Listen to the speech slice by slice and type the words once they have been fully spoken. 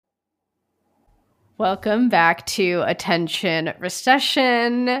Welcome back to Attention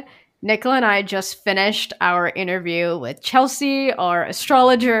Recession. Nicola and I just finished our interview with Chelsea, our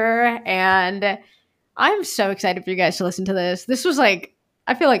astrologer, and I'm so excited for you guys to listen to this. This was I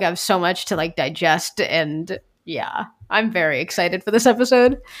feel like I have so much to digest, and yeah, I'm very excited for this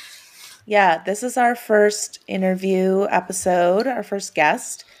episode. Yeah, this is our first interview episode, our first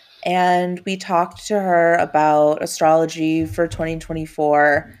guest, and we talked to her about astrology for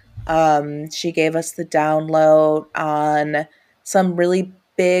 2024. She gave us the download on some really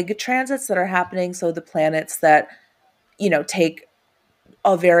big transits that are happening. So the planets that, take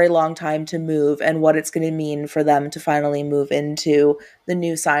a very long time to move and what it's going to mean for them to finally move into the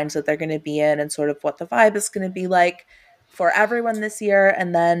new signs that they're going to be in and sort of what the vibe is going to be like for everyone this year.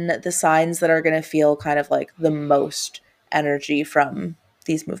 And then the signs that are going to feel kind of like the most energy from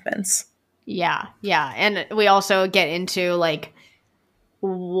these movements. Yeah. And we also get into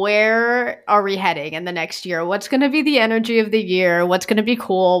where are we heading in the next year? What's going to be the energy of the year? What's going to be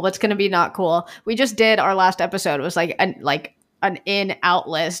cool? What's going to be not cool? We just did our last episode. It was an in-out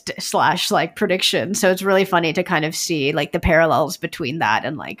list / prediction. So it's really funny to kind of see the parallels between that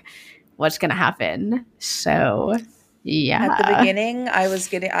and what's going to happen. So yeah. At the beginning, I was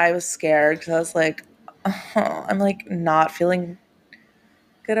scared because I was like, oh, I'm not feeling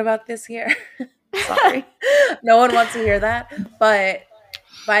good about this year. Sorry. No one wants to hear that. But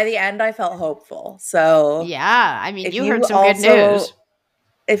by the end, I felt hopeful. So yeah, I mean, you heard some good news.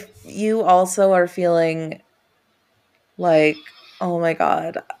 If you also are feeling like, oh my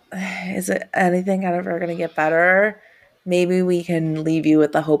God, is it anything ever going to get better? Maybe we can leave you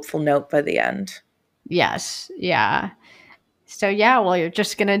with a hopeful note by the end. Yes. Yeah. So yeah, well, you're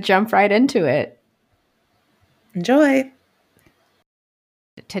just going to jump right into it. Enjoy.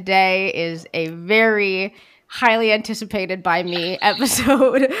 Today is a very highly anticipated by me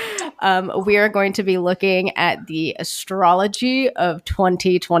episode. We are going to be looking at the astrology of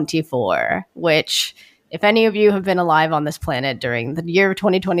 2024, which, if any of you have been alive on this planet during the year of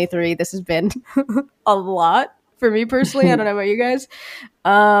 2023, this has been a lot for me personally. I don't know about you guys.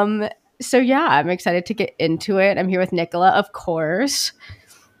 So yeah, I'm excited to get into it. I'm here with Nicola, of course.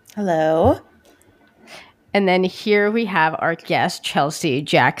 Hello. And then here we have our guest, Chelsea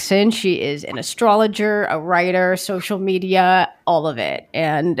Jackson. She is an astrologer, a writer, social media, all of it.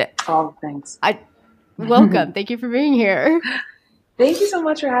 And all things. Welcome. Thank you for being here. Thank you so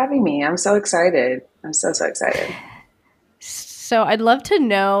much for having me. I'm so excited. I'm so excited. So I'd love to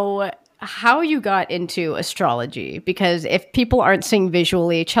know how you got into astrology, because if people aren't seeing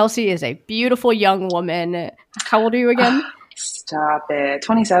visually, Chelsea is a beautiful young woman. How old are you again? Stop it.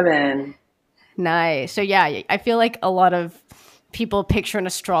 27. Nice. So yeah, I feel like a lot of people picture an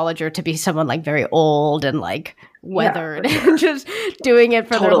astrologer to be someone very old and weathered, and just doing it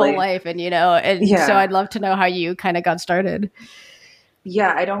for their whole life. And so I'd love to know how you kind of got started.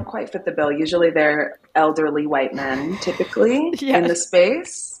 Yeah, I don't quite fit the bill. Usually they're elderly white men, typically in the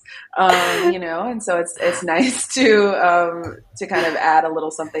space, and so it's nice to kind of add a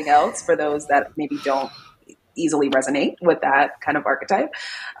little something else for those that maybe don't easily resonate with that kind of archetype.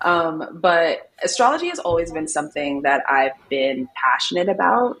 But astrology has always been something that I've been passionate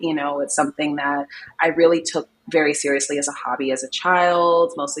about. It's something that I really took very seriously as a hobby as a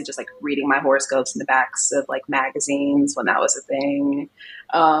child, mostly just reading my horoscopes in the backs of magazines when that was a thing.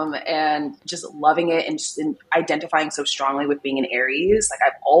 And just loving it and just identifying so strongly with being an Aries.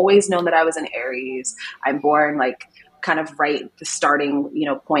 I've always known that I was an Aries. I'm born kind of right at the starting,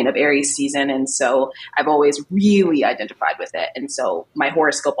 point of Aries season. And so I've always really identified with it. And so my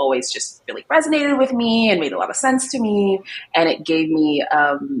horoscope always just really resonated with me and made a lot of sense to me. And it gave me,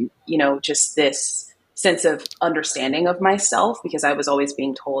 just this sense of understanding of myself, because I was always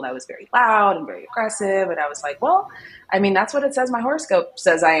being told I was very loud and very aggressive. And I was like, well, I mean, that's what it says my horoscope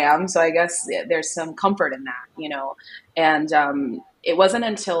says I am. So I guess there's some comfort in that, and, it wasn't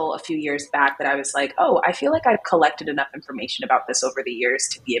until a few years back that I was like, oh, I feel like I've collected enough information about this over the years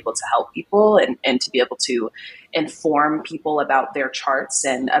to be able to help people and to be able to inform people about their charts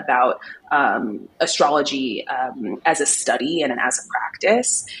and about astrology as a study and as a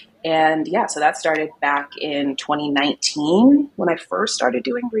practice. And yeah, so that started back in 2019 when I first started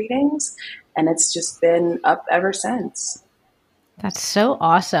doing readings, and it's just been up ever since. That's so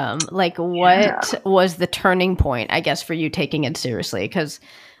awesome. What was the turning point, I guess, for you taking it seriously? Because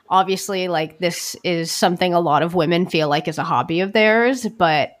obviously, this is something a lot of women feel like is a hobby of theirs,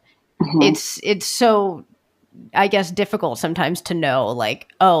 but it's so, I guess, difficult sometimes to know,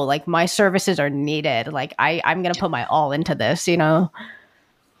 my services are needed. I'm going to put my all into this,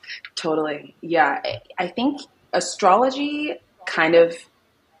 Totally. Yeah. I think astrology kind of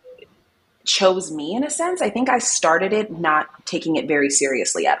chose me in a sense. I think I started it not taking it very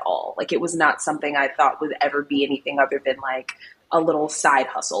seriously at all. Like, it was not something I thought would ever be anything other than like a little side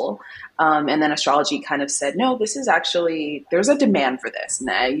hustle. And then astrology kind of said, no, this is actually, there's a demand for this.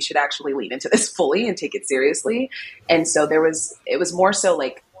 Nah, you should actually lean into this fully and take it seriously. And so it was more so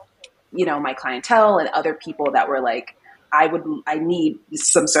like, you know, my clientele and other people that were like, I need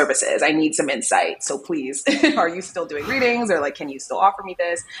some services. I need some insight. So please, are you still doing readings, or like, can you still offer me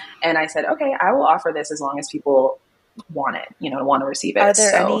this? And I said, okay, I will offer this as long as people want it, you know, want to receive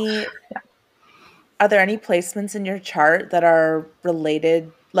it. Are there any placements in your chart that are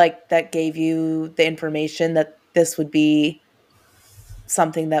related, like that gave you the information that this would be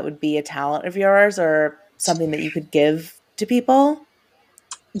something that would be a talent of yours or something that you could give to people?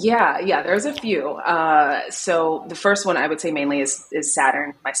 Yeah, there's a few. So the first one I would say mainly is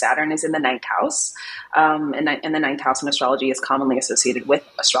Saturn. My Saturn is in the ninth house, and the ninth house in astrology is commonly associated with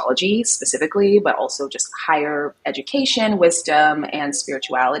astrology specifically, but also just higher education, wisdom, and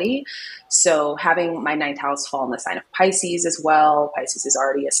spirituality. So having my ninth house fall in the sign of Pisces as well. Pisces is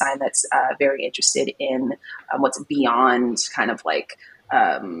already a sign that's very interested in what's beyond kind of like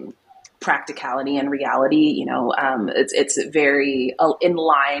practicality and reality. You know, it's very in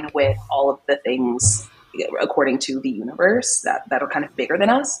line with all of the things according to the universe that are kind of bigger than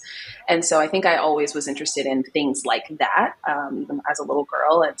us. And so I think I always was interested in things like that, even as a little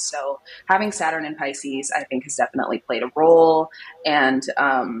girl. And so having Saturn in Pisces, I think, has definitely played a role. And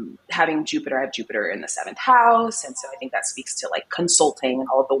having Jupiter, I have Jupiter in the seventh house. And so I think that speaks to like consulting and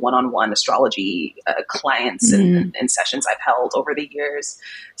all of the one-on-one astrology clients and sessions I've held over the years.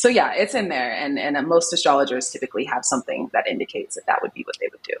 So yeah, it's in there. And most astrologers typically have something that indicates that that would be what they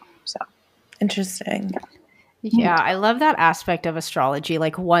would do. So interesting. Yeah, I love that aspect of astrology.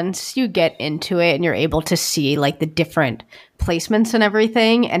 Like, once you get into it and you're able to see like the different placements and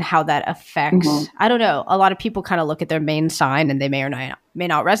everything and how that affects, I don't know, a lot of people kind of look at their main sign and they may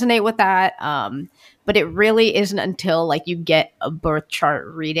not resonate with that. But it really isn't until like you get a birth chart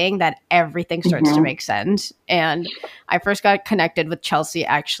reading that everything starts to make sense. And I first got connected with Chelsea,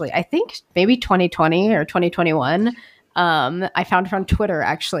 actually, I think maybe 2020 or 2021. I found her on Twitter,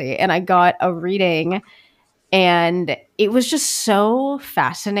 actually, and I got a reading. And it was just so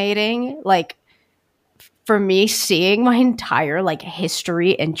fascinating, like, for me, seeing my entire like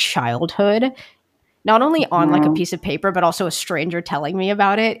history and childhood, not only on like a piece of paper, but also a stranger telling me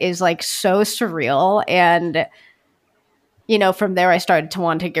about it, is like so surreal. And, you know, from there, I started to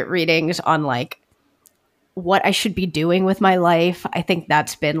want to get readings on like what I should be doing with my life. I think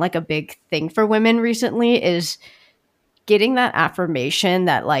that's been like a big thing for women recently, is getting that affirmation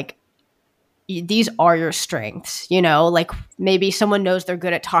that like, these are your strengths, you know, like maybe someone knows they're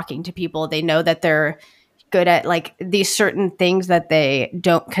good at talking to people. They know that they're good at like these certain things that they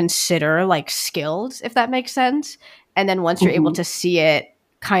don't consider like skills, if that makes sense. And then once you're able to see it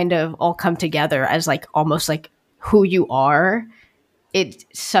kind of all come together as like almost like who you are, it's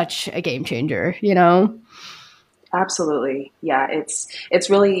such a game changer, you know? Absolutely. Yeah, it's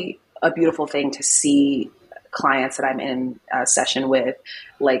really a beautiful thing to see clients that I'm in a session with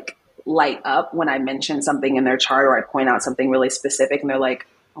like light up when I mention something in their chart or I point out something really specific, and they're like,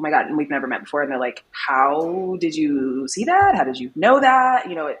 oh my God, and we've never met before. And they're like, how did you see that? How did you know that?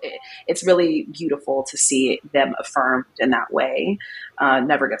 You know, it's really beautiful to see them affirmed in that way.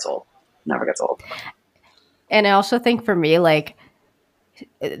 Never gets old. Never gets old. And I also think for me, like,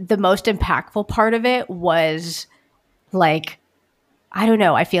 the most impactful part of it was like, I don't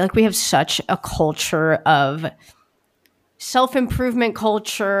know, I feel like we have such a culture of self-improvement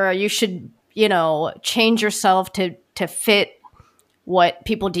culture. You should, you know, change yourself to fit what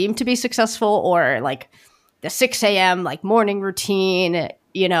people deem to be successful, or like the 6 a.m. like morning routine,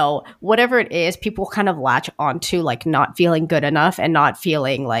 you know, whatever it is, people kind of latch onto like not feeling good enough and not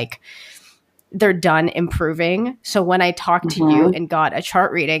feeling like they're done improving. So when I talked to you and got a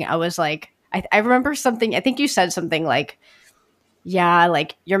chart reading, I was like, I remember something, I think you said something like, yeah,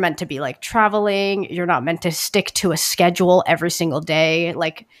 like you're meant to be like traveling. You're not meant to stick to a schedule every single day,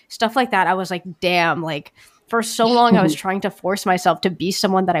 like stuff like that. I was like, damn, like for so long I was trying to force myself to be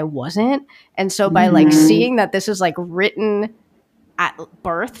someone that I wasn't. And so by like seeing that this is like written at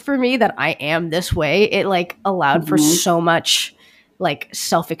birth for me, that I am this way, it like allowed for so much like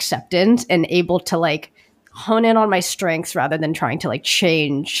self-acceptance and able to like hone in on my strengths rather than trying to like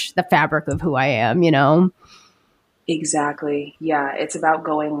change the fabric of who I am, you know? Exactly. Yeah. It's about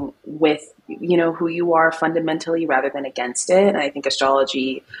going with, you know, who you are fundamentally rather than against it. And I think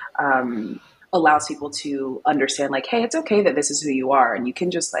astrology allows people to understand like, hey, it's okay that this is who you are. And you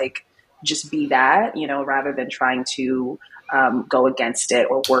can just like, just be that, you know, rather than trying to go against it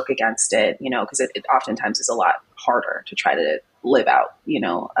or work against it, you know, because it oftentimes is a lot harder to try to live out, you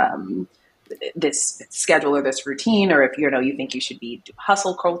know, this schedule or this routine, or if you think you should be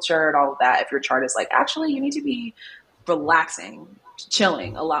hustle culture and all of that. If your chart is like, actually, you need to be relaxing,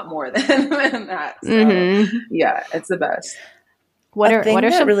 chilling a lot more than that. So yeah, it's the best. What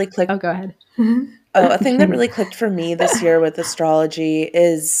are some really clicked? Oh, go ahead. A thing that really clicked for me this year with astrology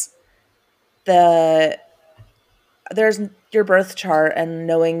is there's your birth chart and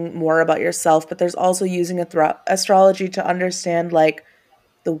knowing more about yourself, but there's also using astrology to understand like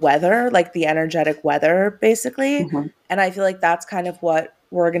the weather, like the energetic weather, basically. And I feel like that's kind of what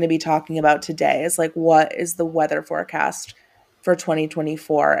we're going to be talking about today is like, what is the weather forecast for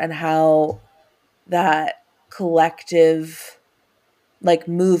 2024 and how that collective like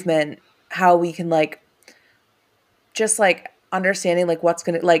movement, how we can like just like understanding like what's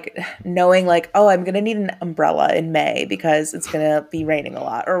gonna like knowing like, oh, I'm gonna need an umbrella in May because it's gonna be raining a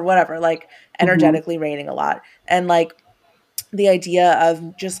lot or whatever, like energetically raining a lot. And like the idea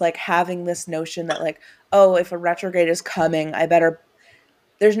of just like having this notion that like, oh, if a retrograde is coming,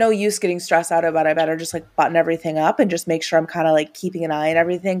 there's no use getting stressed out about it. I better just like button everything up and just make sure I'm kind of like keeping an eye on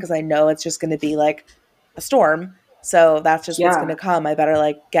everything because I know it's just going to be like a storm. So that's just what's going to come. I better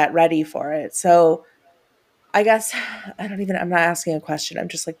like get ready for it. So I guess I'm not asking a question. I'm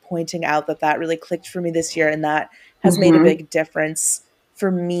just like pointing out that really clicked for me this year. And that has made a big difference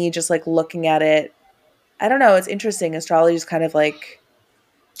for me, just like looking at it. I don't know. It's interesting. Astrology is kind of like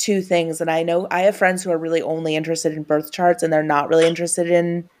two things. And I know I have friends who are really only interested in birth charts and they're not really interested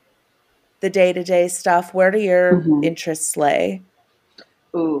in the day-to-day stuff. Where do your interests lay?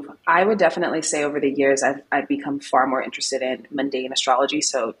 Ooh, I would definitely say over the years, I've become far more interested in mundane astrology.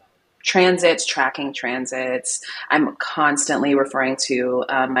 So transits, tracking transits. I'm constantly referring to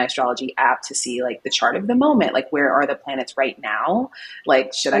my astrology app to see like the chart of the moment, like where are the planets right now?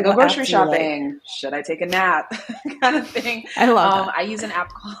 Like, should I go grocery shopping? Like? Should I take a nap? Kind of thing. I love that. I use an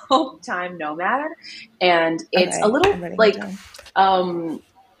app called Time Nomad, and it's a little like,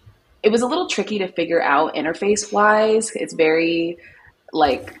 it was a little tricky to figure out interface wise. It's very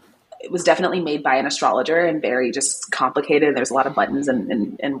like, it was definitely made by an astrologer and very just complicated. There's a lot of buttons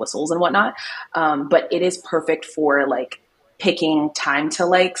and whistles and whatnot. But it is perfect for like picking time to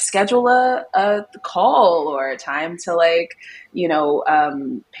like schedule a call or time to like,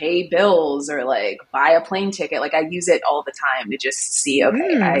 pay bills or like buy a plane ticket. Like I use it all the time to just see,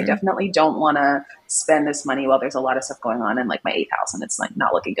 okay, I definitely don't want to spend this money while there's a lot of stuff going on in like my 8th house and it's like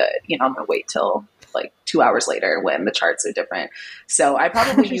not looking good. I'm going to wait till like 2 hours later when the charts are different. So I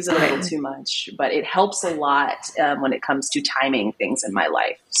probably use it a little too much, but it helps a lot when it comes to timing things in my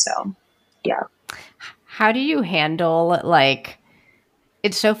life. So, yeah. How do you handle like,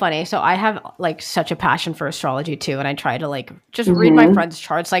 it's so funny. So I have like such a passion for astrology too. And I try to like just read my friends'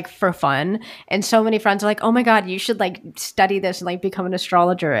 charts like for fun. And so many friends are like, oh my God, you should like study this and like become an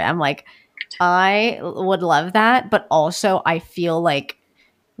astrologer. I'm like, I would love that. But also I feel like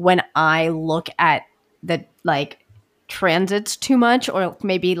when I look at the like transits too much or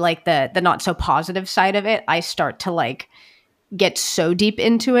maybe like the not so positive side of it, I start to like get so deep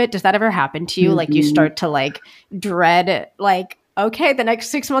into it. Does that ever happen to you? Like you start to like dread like, okay, the next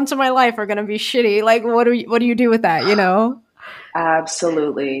 6 months of my life are going to be shitty. Like what do you do with that?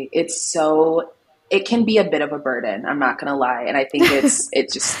 Absolutely. It can be a bit of a burden. I'm not going to lie. And I think it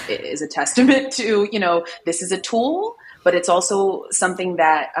is a testament to, this is a tool, but it's also something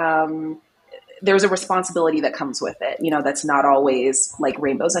that, there's a responsibility that comes with it. That's not always like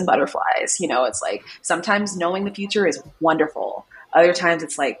rainbows and butterflies. It's like sometimes knowing the future is wonderful. Other times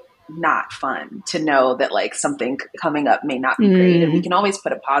it's like not fun to know that like something coming up may not be great. And we can always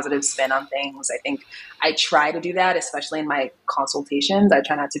put a positive spin on things. I think I try to do that, especially in my consultations. I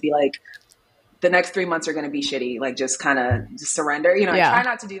try not to be like, the next 3 months are going to be shitty. Like just kind of surrender, I try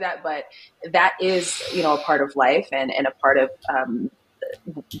not to do that, but that is, a part of life and a part of,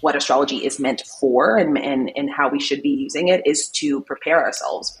 what astrology is meant for and how we should be using it is to prepare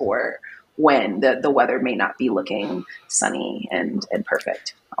ourselves for when the weather may not be looking sunny and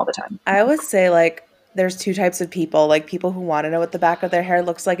perfect all the time. I would say like there's two types of people, like people who want to know what the back of their hair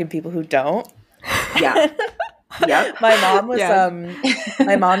looks like and people who don't. Yeah. Yep. My mom was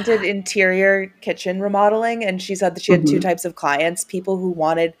my mom did interior kitchen remodeling and she said that she had two types of clients, people who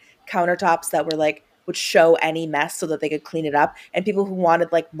wanted countertops that were like would show any mess so that they could clean it up, and people who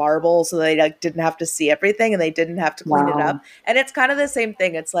wanted like marble so they like didn't have to see everything and they didn't have to clean it up. And it's kind of the same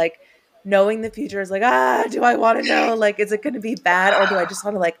thing. It's like knowing the future is like, do I want to know? Like, is it going to be bad or do I just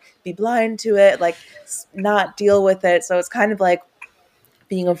want to like be blind to it? Like not deal with it. So it's kind of like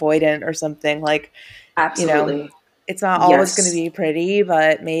being avoidant or something like, absolutely. It's not always going to be pretty,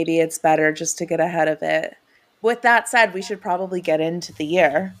 but maybe it's better just to get ahead of it. With that said, we should probably get into the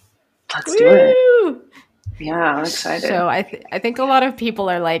year. Let's do it. Yeah, I'm excited. So I think a lot of people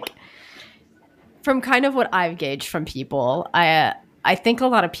are like, from kind of what I've gauged from people, I think a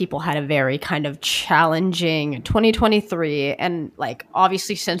lot of people had a very kind of challenging 2023, and like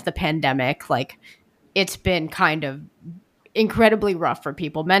obviously since the pandemic, like it's been kind of incredibly rough for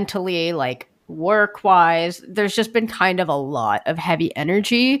people mentally, like work wise. There's just been kind of a lot of heavy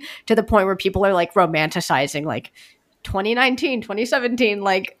energy to the point where people are like romanticizing like 2019, 2017,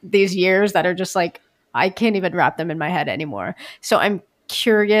 like these years that are just like, I can't even wrap them in my head anymore. So I'm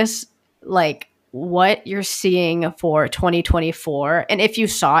curious, like, what you're seeing for 2024, and if you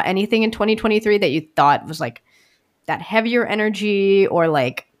saw anything in 2023 that you thought was like that heavier energy, or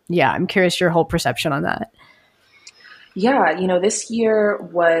like, yeah, I'm curious your whole perception on that. Yeah, this year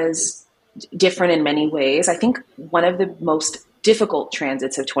was different in many ways. I think one of the most difficult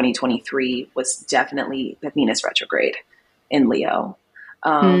transits of 2023 was definitely the Venus retrograde in Leo.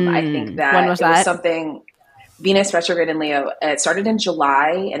 I think that when was that? Was something. Venus retrograde in Leo, it started in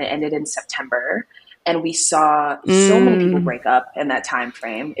July and it ended in September. And we saw so many people break up in that time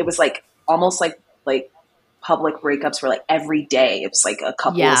frame. It was like almost like public breakups were like every day. It was like a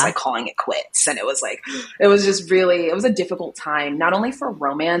couple was like calling it quits. And it was like, it was just really, it was a difficult time, not only for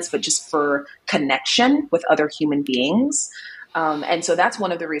romance, but just for connection with other human beings. And so that's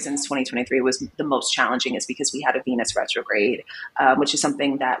one of the reasons 2023 was the most challenging, is because we had a Venus retrograde, which is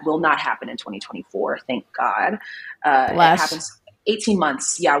something that will not happen in 2024. Thank God. It happens 18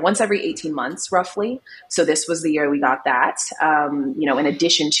 months. Yeah. Once every 18 months, roughly. So this was the year we got that, in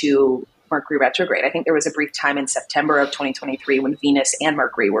addition to Mercury retrograde. I think there was a brief time in September of 2023 when Venus and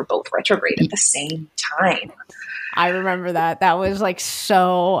Mercury were both retrograde at the same time. I remember that. That was like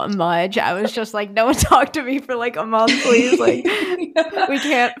so much. I was just like, no one talk to me for like a month, please. Like, we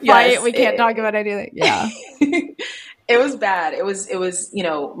can't fight. We can't talk about anything. Yeah. It was bad. It was,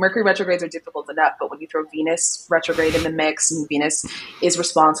 Mercury retrogrades are difficult enough, but when you throw Venus retrograde in the mix, and Venus is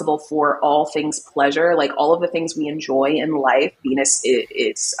responsible for all things pleasure, like all of the things we enjoy in life, Venus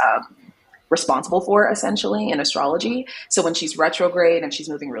is responsible for, essentially, in astrology. So when she's retrograde and she's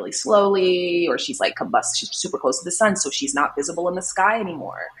moving really slowly, or she's like she's super close to the sun, so she's not visible in the sky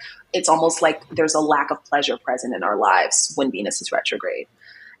anymore, it's almost like there's a lack of pleasure present in our lives when Venus is retrograde.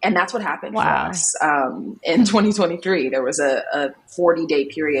 And that's what happened for us in 2023. There was a 40-day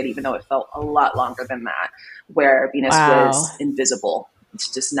period, even though it felt a lot longer than that, where Venus was invisible.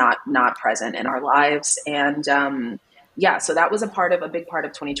 It's just not present in our lives. And so that was a big part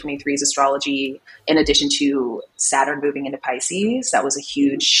of 2023's astrology, in addition to Saturn moving into Pisces. That was a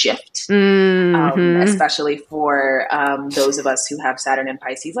huge shift, especially for those of us who have Saturn in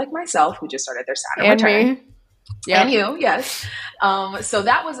Pisces, like myself, who just started their Saturn return. Me. Yep. And you, yes. So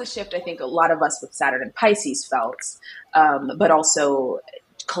that was a shift I think a lot of us with Saturn and Pisces felt, but also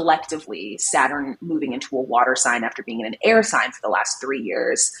collectively, Saturn moving into a water sign after being in an air sign for the last 3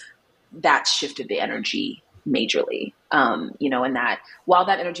 years, that shifted the energy majorly. And that while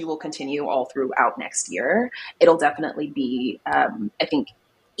that energy will continue all throughout next year, it'll definitely be, I think,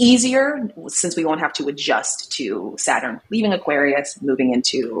 easier, since we won't have to adjust to Saturn leaving Aquarius, moving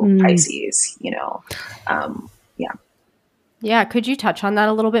into Pisces, Yeah. Could you touch on that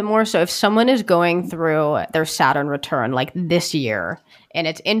a little bit more? So if someone is going through their Saturn return like this year and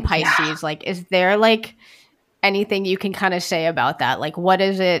it's in Pisces, like, is there like anything you can kind of say about that? Like, what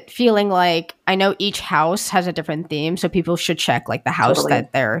is it feeling like? I know each house has a different theme, so people should check like the house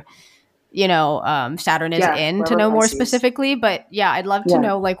that they're, Saturn is in to know more specifically. But yeah, I'd love to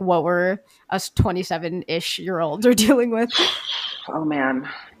know like what we're us 27-ish year olds are dealing with. Oh man.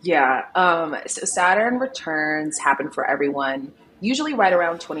 Yeah. So Saturn returns happen for everyone, usually right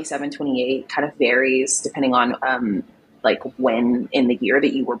around 27, 28, kind of varies depending on, like when in the year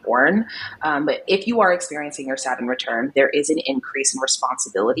that you were born. But if you are experiencing your Saturn return, there is an increase in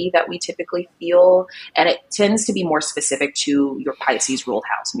responsibility that we typically feel. And it tends to be more specific to your Pisces ruled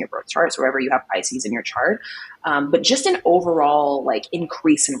house in your birth chart, so wherever you have Pisces in your chart. But just an overall like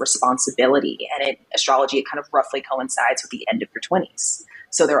increase in responsibility. And in astrology, it kind of roughly coincides with the end of your 20s.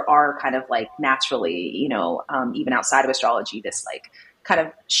 So there are kind of like naturally, even outside of astrology, this like kind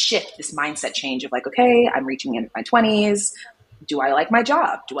of shift, this mindset change of like, okay, I'm reaching the end of my 20s. Do I like my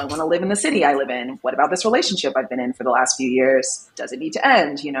job? Do I want to live in the city I live in? What about this relationship I've been in for the last few years? Does it need to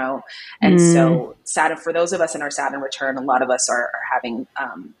end? And so Saturn, for those of us in our Saturn return, a lot of us are having,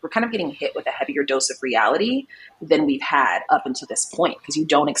 we're kind of getting hit with a heavier dose of reality than we've had up until this point, because you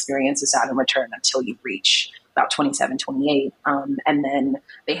don't experience a Saturn return until you reach about 27, 28. And then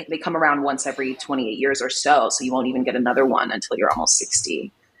they come around once every 28 years or so. So you won't even get another one until you're almost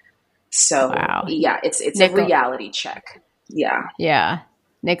 60. So wow. yeah, it's a reality check. Yeah. Yeah.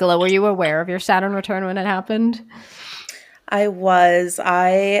 Nicola, were you aware of your Saturn return when it happened? I was.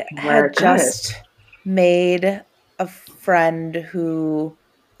 I had just made a friend who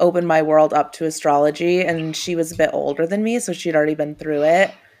opened my world up to astrology, and she was a bit older than me, so she'd already been through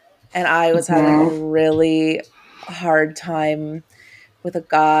it. And I was having a really hard time with a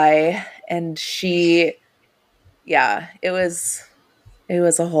guy, and it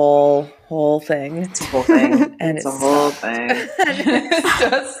was a whole thing. It's a whole thing. And it's a whole thing. It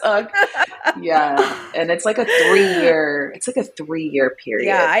does suck. Yeah. And it's like a 3-year period.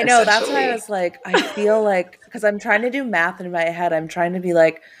 Yeah, I know. That's why I was like, I feel like, because I'm trying to do math in my head. I'm trying to be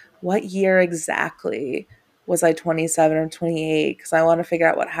like, what year exactly was I 27 or 28? Because I want to figure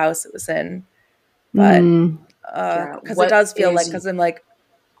out what house it was in. But because it does feel like, because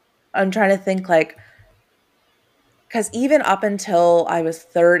I'm trying to think like, because even up until I was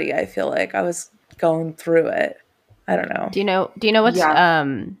 30, I feel like I was going through it. I don't know. Do you know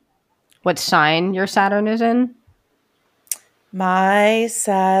what sign your Saturn is in? My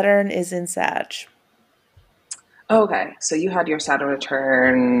Saturn is in Sag. Okay, so you had your Saturn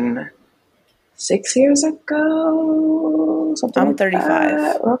return 6 years ago. Something. I'm 35.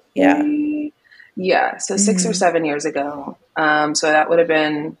 That, yeah. So 6 or 7 years ago. So that would have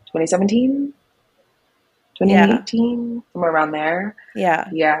been 2017, 2018, somewhere around there. Yeah.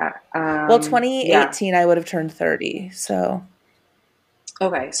 Yeah. Well, 2018, I would have turned 30. So.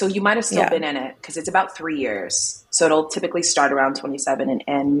 Okay, so you might have still been in it because it's about 3 years. So it'll typically start around 27 and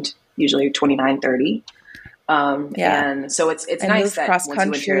end usually 29, 30. And so it's nice that cross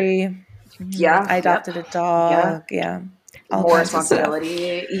country. I adopted a dog. Yeah. More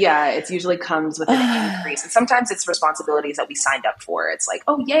responsibility. Yeah, it usually comes with an increase. And sometimes it's responsibilities that we signed up for. It's like,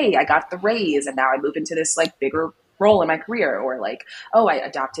 oh, yay, I got the raise and now I move into this like bigger role in my career, or like, oh, I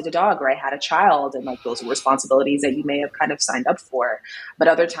adopted a dog or I had a child, and like those are responsibilities that you may have kind of signed up for. But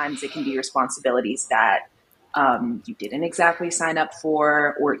other times it can be responsibilities that you didn't exactly sign up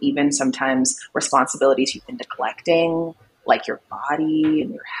for, or even sometimes responsibilities you've been neglecting, like your body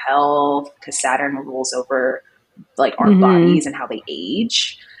and your health, because Saturn rules over like our bodies and how they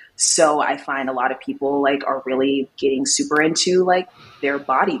age. So I find a lot of people like are really getting super into like their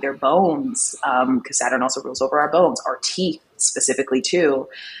body, their bones, because Saturn also rules over our bones, our teeth specifically too.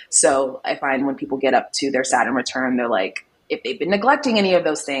 So I find when people get up to their Saturn return, they're like, if they've been neglecting any of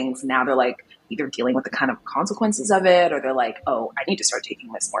those things, now they're like either dealing with the kind of consequences of it, or they're like, oh, I need to start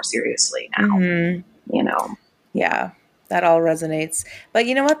taking this more seriously now. You know? Yeah, that all resonates. But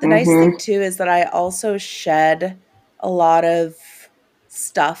you know what? The nice thing too is that I also shed a lot of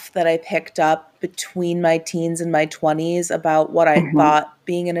stuff that I picked up between my teens and my 20s about what I thought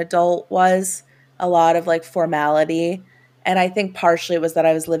being an adult was. A lot of like formality. And I think partially it was that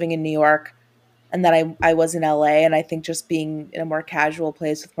I was living in New York and that I was in LA. And I think just being in a more casual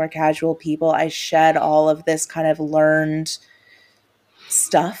place with more casual people, I shed all of this kind of learned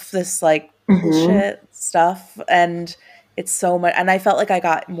stuff, this like bullshit stuff. And it's so much. And I felt like I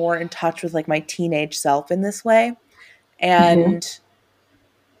got more in touch with like my teenage self in this way. And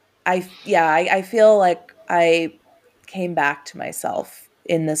I feel like I came back to myself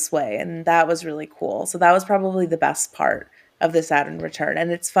in this way, and that was really cool. So that was probably the best part of the Saturn return.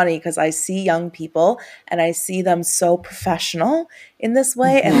 And it's funny because I see young people and I see them so professional in this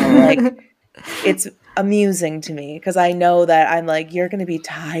way, and I'm like, it's amusing to me because I know that I'm like, you're going to be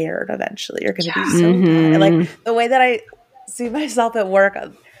tired eventually. You're going to be so tired. And like the way that I see myself at work,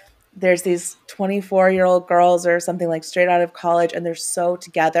 there's these 24-year-old girls or something like straight out of college, and they're so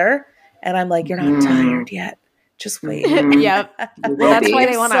together. And I'm like, you're not tired yet. Just wait. Yep. Well, that's why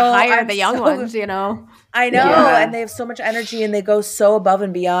they want to hire the young ones, you know? I know. Yeah. And they have so much energy and they go so above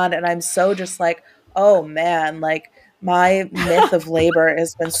and beyond. And I'm so just like, oh man, like my myth of labor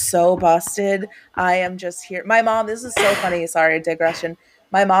has been so busted. I am just here. My mom, this is so funny. Sorry, digression.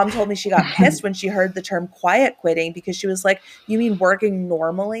 My mom told me she got pissed when she heard the term quiet quitting because she was like, you mean working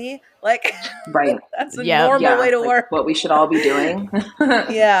normally? Like, right. That's a normal way to like work. What we should all be doing.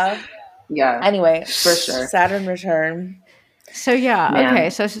 Yeah. Anyway, for sure. Saturn return. So okay.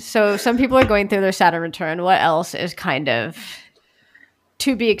 So some people are going through their Saturn return. What else is kind of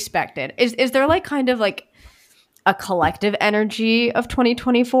to be expected? Is there like kind of like a collective energy of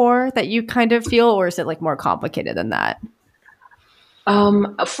 2024 that you kind of feel, or is it like more complicated than that?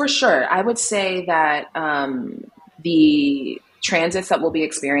 For sure. I would say that the transits that we'll be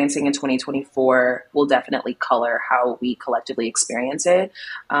experiencing in 2024 will definitely color how we collectively experience it.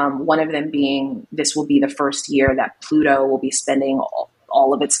 One of them being, this will be the first year that Pluto will be spending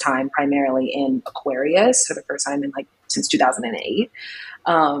all of its time primarily in Aquarius for the first time in since 2008.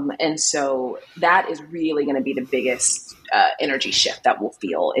 And so that is really going to be the biggest energy shift that we'll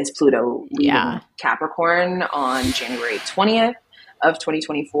feel, is Pluto leaving Capricorn on January 20th of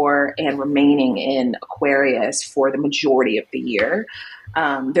 2024 and remaining in Aquarius for the majority of the year.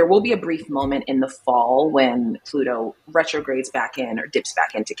 There will be a brief moment in the fall when Pluto retrogrades back in or dips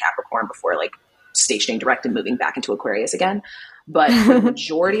back into Capricorn before stationing direct and moving back into Aquarius again. But for the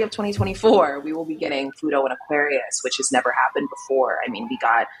majority of 2024, we will be getting Pluto in Aquarius, which has never happened before. I mean, we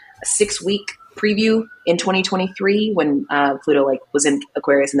got a 6-week preview in 2023 when Pluto was in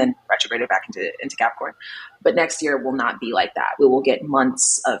Aquarius and then retrograded back into Capricorn. But next year will not be like that. We will get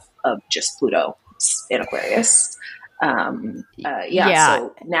months of just Pluto in Aquarius.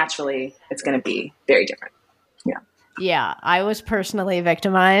 So naturally it's going to be very different. Yeah, I was personally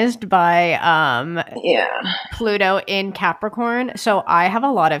victimized by Pluto in Capricorn. So I have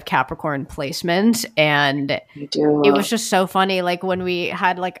a lot of Capricorn placements, and it was just so funny. When we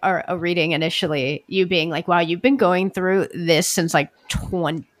had a reading initially, you being like, wow, you've been going through this since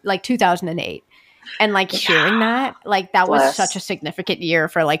 2008. And hearing that, that was such a significant year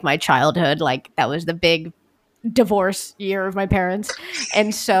for my childhood. That was the big divorce year of my parents,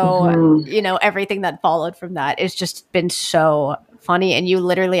 and so everything that followed from that has just been so funny. And you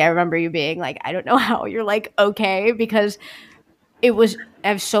literally, I remember you being I don't know how you're okay, because I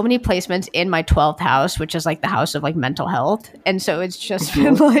have so many placements in my 12th house, which is the house of mental health, and so it's just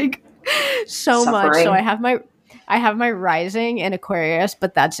been so much. So I have my rising in Aquarius,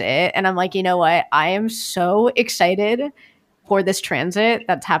 but that's it. And I'm you know what, I am so excited for this transit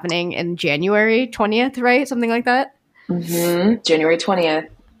that's happening in January 20th, right? Something like that? January 20th.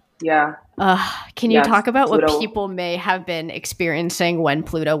 Yeah. Can you talk about Pluto, what people may have been experiencing when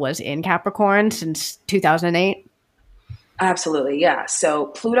Pluto was in Capricorn since 2008? Absolutely, yeah. So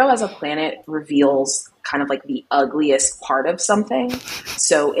Pluto as a planet reveals kind of the ugliest part of something.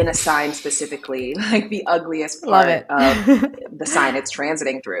 So in a sign specifically, the ugliest part of the sign it's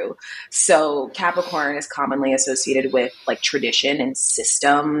transiting through. So Capricorn is commonly associated with tradition and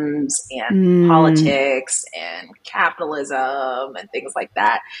systems and politics and capitalism and things like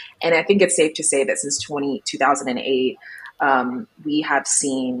that. And I think it's safe to say that since 2008, we have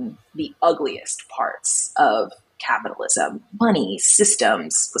seen the ugliest parts of capitalism, money,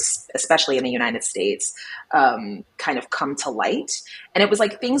 systems, especially in the United States, kind of come to light. And it was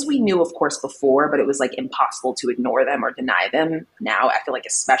things we knew, of course, before, but it was impossible to ignore them or deny them. Now, I feel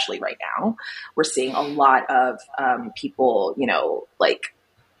especially right now, we're seeing a lot of people,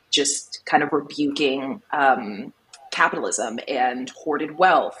 just kind of rebuking capitalism and hoarded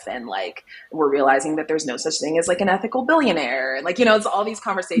wealth, and we're realizing that there's no such thing as an ethical billionaire, and it's all these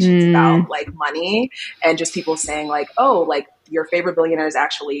conversations about money, and just people saying your favorite billionaire is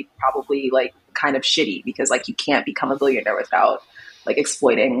actually probably kind of shitty, because you can't become a billionaire without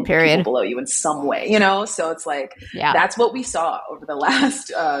exploiting people below you in some way, so it's that's what we saw over the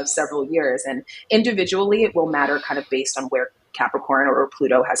last several years. And individually it will matter kind of based on where Capricorn or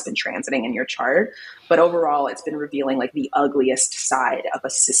Pluto has been transiting in your chart. But overall, it's been revealing the ugliest side of a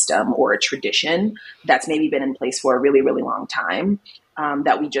system or a tradition that's maybe been in place for a really, really long time,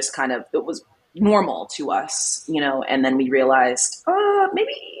 that we just it was normal to us, and then we realized,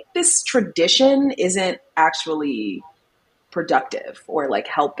 maybe this tradition isn't actually productive or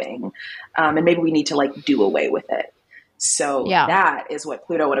helping, and maybe we need to do away with it. So that is what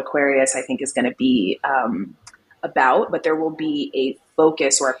Pluto in Aquarius, I think, is going to be about. But there will be a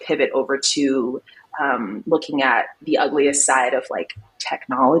focus or a pivot over to looking at the ugliest side of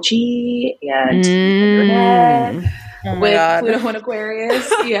technology and internet with Pluto in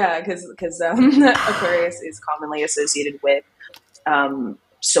Aquarius. Because Aquarius is commonly associated with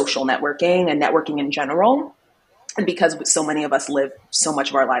social networking and networking in general. And because so many of us live so much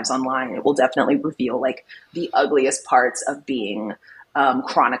of our lives online, it will definitely reveal the ugliest parts of being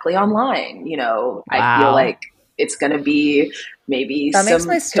chronically online. Wow. I feel it's going to be maybe that makes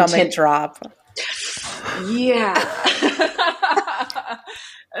my stomach drop. Yeah.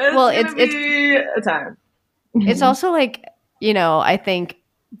 it's a time. It's also I think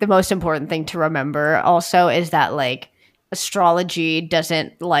the most important thing to remember also is that astrology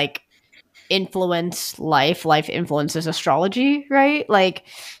doesn't influence life influences astrology, right?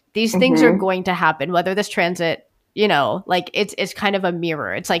 These things are going to happen, whether this transit, it's kind of a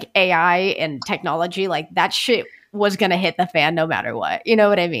mirror. It's AI and technology, that shit was gonna hit the fan no matter what, you know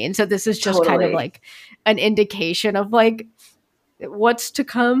what I mean? So this is just kind of an indication of what's to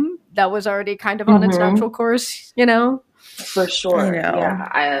come that was already kind of on its natural course, you know? For sure.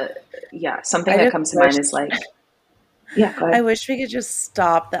 Yeah. Something that comes to mind is like, yeah, go ahead. I wish we could just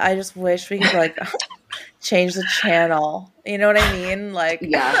stop that. I just wish we could like change the channel. You know what I mean? Like,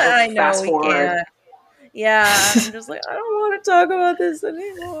 yeah, I know fast we forward. can't. Yeah, I'm just like, I don't want to talk about this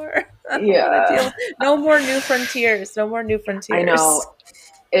anymore. I don't Yeah. want to deal. No more new frontiers. No more new frontiers. I know.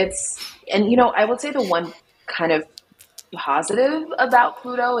 And you know, I would say the one kind of positive about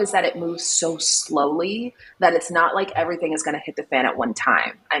Pluto is that it moves so slowly that it's not like everything is going to hit the fan at one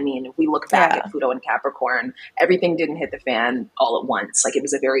time. I mean, if we look back at Pluto and Capricorn, everything didn't hit the fan all at once. Like it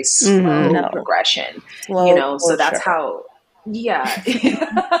was a very slow progression, you know, so that's how, yeah.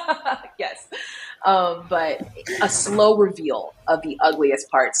 Yes. But a slow reveal of the ugliest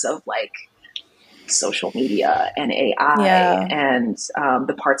parts of like social media and AI and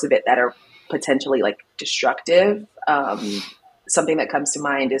the parts of it that are potentially like destructive. Something that comes to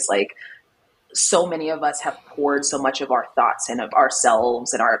mind is like so many of us have poured so much of our thoughts and of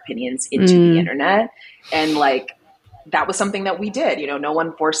ourselves and our opinions into the internet, and like that was something that we did. You know, no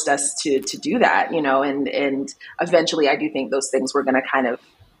one forced us to do that. You know, and eventually, I do think those things were going to kind of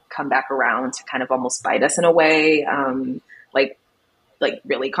come back around to kind of almost bite us in a way. Like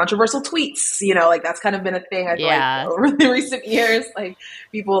really controversial tweets, you know, like that's kind of been a thing I feel like over the recent years, like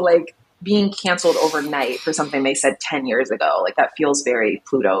people like being canceled overnight for something they said 10 years ago. Like that feels very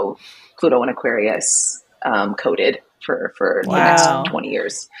Pluto and Aquarius coded for the next 20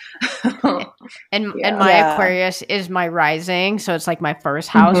 years. And my Aquarius is my rising, so it's like my first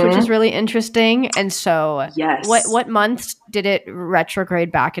house, which is really interesting. And so what month did it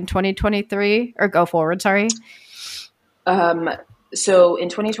retrograde back in 2023 or go forward? Sorry. So in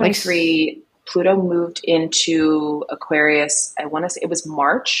 2023, Pluto moved into Aquarius. I want to say it was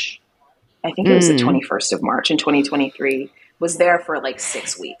March. I think it was the 21st of March in 2023. Was there for like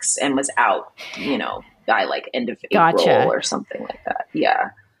 6 weeks and was out, you know, by like end of April or something like that. Yeah.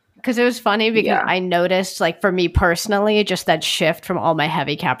 Because it was funny because I noticed, like for me personally, just that shift from all my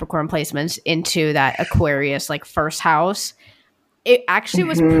heavy Capricorn placements into that Aquarius like first house. It actually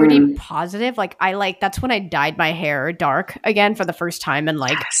was pretty positive. Like that's when I dyed my hair dark again for the first time. And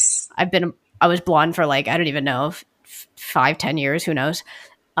like, I was blonde for like, I don't even know, 5-10 years, who knows?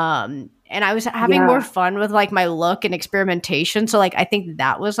 And I was having more fun with like my look and experimentation. So like, I think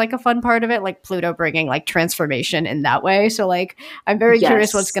that was like a fun part of it, like Pluto bringing like transformation in that way. So like, I'm very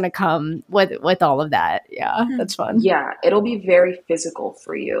curious what's going to come with all of that. Yeah, that's fun. Yeah, it'll be very physical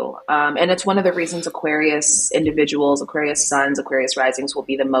for you. And it's one of the reasons Aquarius individuals, Aquarius suns, Aquarius risings will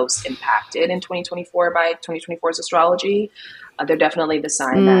be the most impacted in 2024 by 2024's astrology. They're definitely the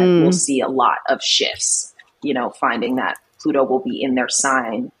sign that will see a lot of shifts, you know, finding that Pluto will be in their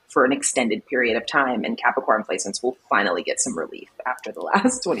sign for an extended period of time, and Capricorn placements will finally get some relief after the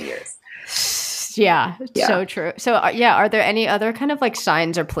last 20 years. Yeah, so true. So are there any other kind of like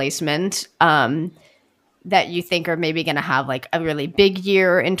signs or placements that you think are maybe going to have like a really big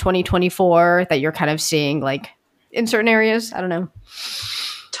year in 2024 that you're kind of seeing like in certain areas? I don't know.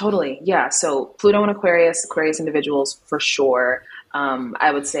 Totally. Yeah. So Pluto and Aquarius individuals for sure.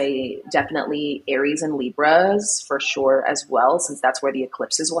 I would say definitely Aries and Libras for sure as well, since that's where the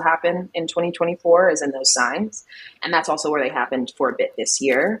eclipses will happen in 2024 is in those signs. And that's also where they happened for a bit this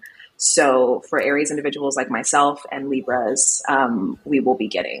year. So for Aries individuals like myself and Libras, we will be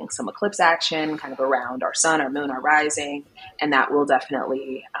getting some eclipse action kind of around our sun, our moon, our rising, and that will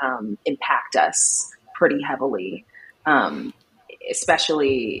definitely impact us pretty heavily.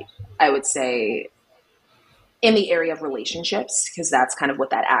 Especially, I would say, in the area of relationships, because that's kind of what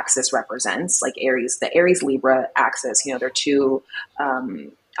that axis represents. Like Aries, the Aries Libra axis, you know, they're two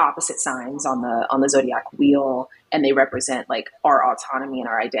opposite signs on the zodiac wheel, and they represent like our autonomy and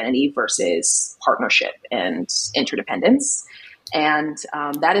our identity versus partnership and interdependence. And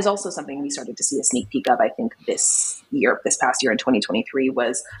that is also something we started to see a sneak peek of, I think, this past year in 2023,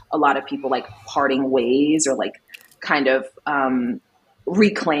 was a lot of people like parting ways or like kind of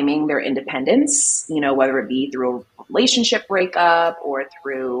reclaiming their independence, you know, whether it be through a relationship breakup or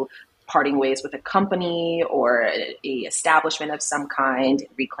through parting ways with a company or a establishment of some kind,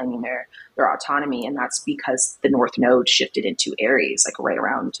 reclaiming their autonomy. And that's because the North Node shifted into Aries, like right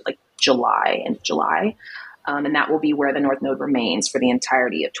around like July. And that will be where the North Node remains for the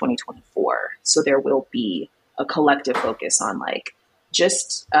entirety of 2024. So there will be a collective focus on like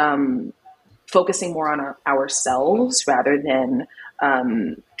just focusing more on ourselves rather than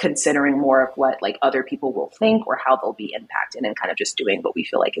considering more of what like other people will think or how they'll be impacted, and kind of just doing what we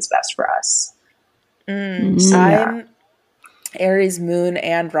feel like is best for us. Aries moon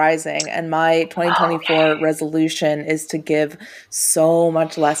and rising, and my 2024 resolution is to give so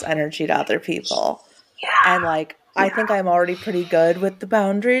much less energy to other people. Yeah. And like I think I'm already pretty good with the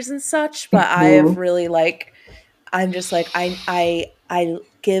boundaries and such, but I have really like I'm just like I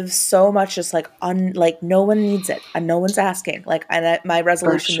give so much just like like no one needs it and no one's asking. Like my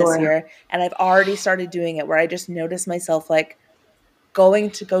resolution this year, and I've already started doing it where I just notice myself like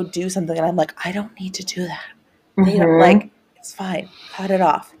going to go do something and I'm like, I don't need to do that. You know, like it's fine. Cut it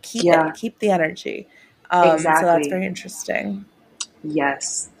off. Keep it. Keep the energy. Exactly. So that's very interesting.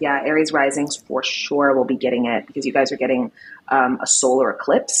 Yes. Yeah. Aries risings for sure will be getting it because you guys are getting a solar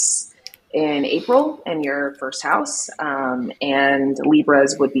eclipse in April in your first house. And Libra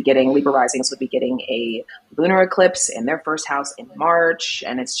risings would be getting a lunar eclipse in their first house in March.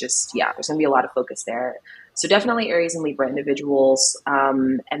 And it's just, yeah, there's going to be a lot of focus there. So definitely Aries and Libra individuals.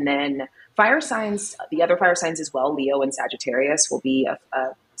 And then fire signs, the other fire signs as well, Leo and Sagittarius will be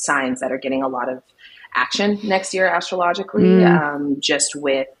signs that are getting a lot of action next year astrologically, just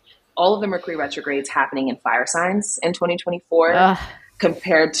with all of the Mercury retrogrades happening in fire signs in 2024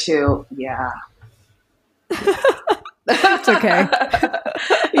 compared to, It's okay.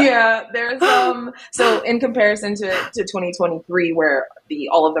 Yeah, there's so in comparison to 2023 where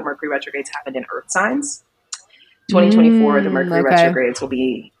all of the Mercury retrogrades happened in earth signs, 2024 the Mercury retrogrades will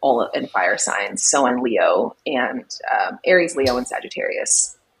be all in fire signs, so in Leo and Aries, Leo, and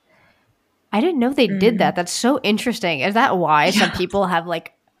Sagittarius. I didn't know they did that. That's so interesting. Is that why some people have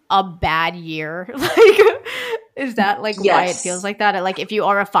like a bad year? Like, is that like why it feels like that? Like, if you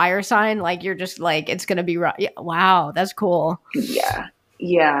are a fire sign, like you're just like it's gonna be rough. Yeah, wow, that's cool. Yeah.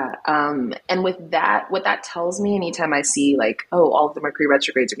 And with that, what that tells me, anytime I see like, oh, all of the Mercury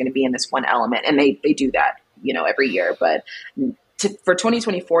retrogrades are going to be in this one element, and they do that, every year. But for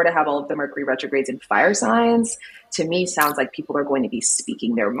 2024 to have all of the Mercury retrogrades in fire signs, to me sounds like people are going to be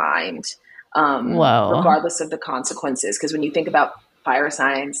speaking their mind. Regardless of the consequences. Because when you think about fire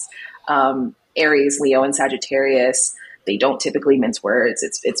signs, Aries, Leo, and Sagittarius, they don't typically mince words.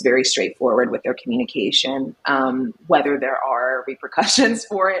 It's very straightforward with their communication, whether there are repercussions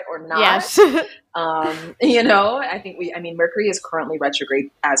for it or not. Yes. I think Mercury is currently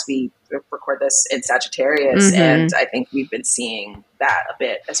retrograde as we record this in Sagittarius, and I think we've been seeing that a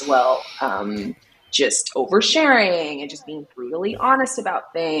bit as well. Just oversharing and just being brutally honest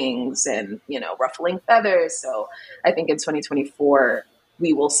about things and, ruffling feathers. So I think in 2024,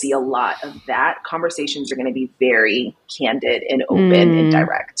 we will see a lot of that. Conversations are going to be very candid and open and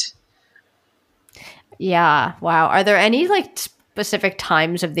direct. Yeah. Wow. Are there any like specific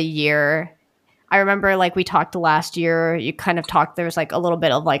times of the year? I remember like we talked last year, you kind of talked, there's like a little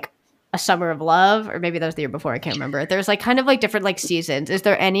bit of like a summer of love, or maybe that was the year before. I can't remember. There's like kind of like different like seasons. Is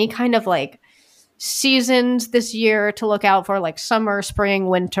there any kind of like seasons this year to look out for, like summer, spring,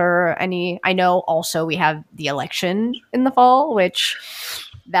 winter? I know also we have the election in the fall, which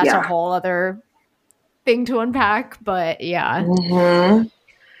that's a whole other thing to unpack, but yeah.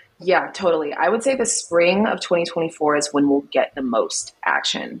 Yeah, totally. I would say the spring of 2024 is when we'll get the most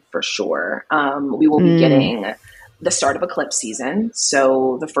action for sure. We will be getting the start of eclipse season.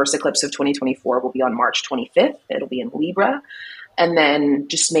 So the first eclipse of 2024 will be on March 25th. It'll be in Libra. And then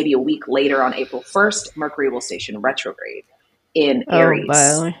just maybe a week later on April 1st, Mercury will station retrograde in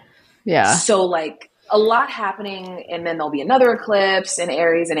Aries. Yeah. So like a lot happening, and then there'll be another eclipse in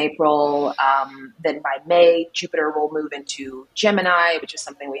Aries in April. Then by May, Jupiter will move into Gemini, which is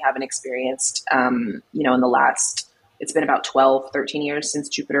something we haven't experienced, in the last, it's been about 12, 13 years since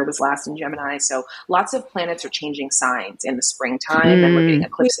Jupiter was last in Gemini. So lots of planets are changing signs in the springtime, and we're getting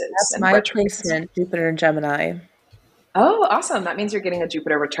eclipses. That's and my placement, Jupiter and Gemini. Oh, awesome. That means you're getting a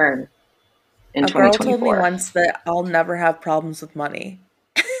Jupiter return in 2024. A girl told me once that I'll never have problems with money.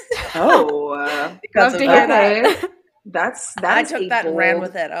 Because love to hear that. I took that and ran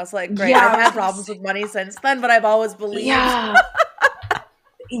with it. I was like, great. I've had problems with money since then, but I've always believed.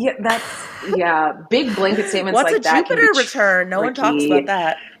 Big blanket statements What's like that. What's a Jupiter return? No one talks about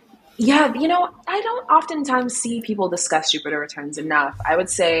that. Yeah, I don't oftentimes see people discuss Jupiter returns enough. I would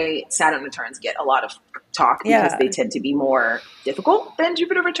say Saturn returns get a lot of talk because they tend to be more difficult than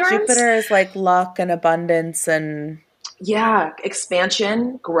Jupiter returns. Jupiter is like luck and abundance and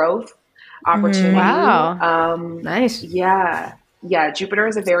expansion, growth, opportunity. Wow. Nice. Yeah. Jupiter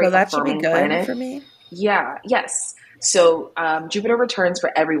is a very affirming planet for me. Yeah. Yes. So Jupiter returns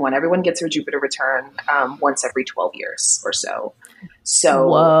for everyone. Everyone gets their Jupiter return once every 12 years or so. So,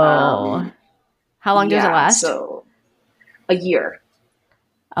 whoa. How long does it last? So a year.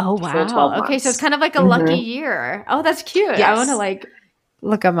 Oh, wow. Okay, so it's kind of like a lucky year. Oh, that's cute. Yes. I want to like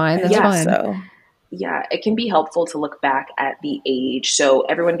look at mine. That's fun. So. it can be helpful to look back at the age. So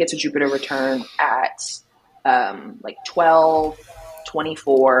everyone gets a Jupiter return at like 12,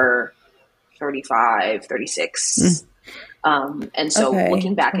 24, 35, 36. And so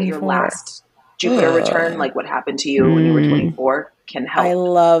looking back 24. At your last Jupiter return, like what happened to you when you were 24 can help. I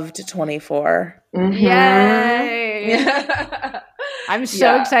loved 24. Mm-hmm. Yay! I'm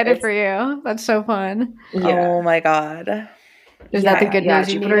so excited for you. That's so fun. Yeah. Oh my God. Is that the good news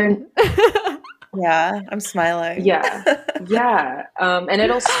Jupiter? You needed? Yeah, I'm smiling. Yeah. And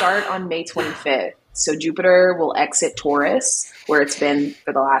it'll start on May 25th. So Jupiter will exit Taurus, where it's been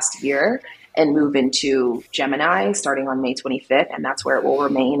for the last year, and move into Gemini starting on May 25th. And that's where it will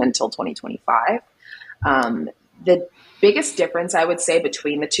remain until 2025. The biggest difference, I would say,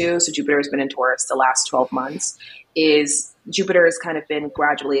 between the two, so Jupiter has been in Taurus the last 12 months, is Jupiter has kind of been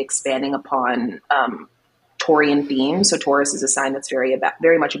gradually expanding upon Taurian themes. So Taurus is a sign that's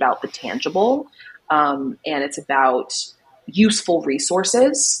very much about the tangible, and it's about useful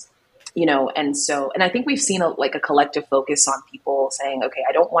resources, and I think we've seen a collective focus on people saying, okay,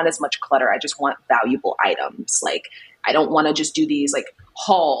 I don't want as much clutter. I just want valuable items. Like, I don't want to just do these like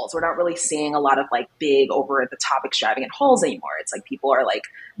hauls. We're not really seeing a lot of like big over the top extravagant hauls anymore. It's like people are like,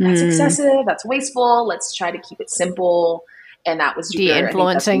 that's excessive. That's wasteful. Let's try to keep it simple. And that was Jupiter.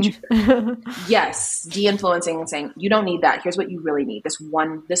 De-influencing. Yes. De-influencing and saying, you don't need that. Here's what you really need. This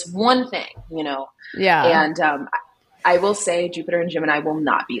one thing, Yeah. And, I will say Jupiter and Gemini will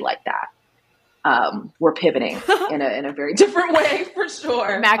not be like that. We're pivoting in a very different way for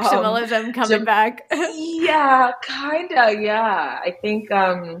sure. Maximalism coming back. Yeah, kind of. Yeah. I think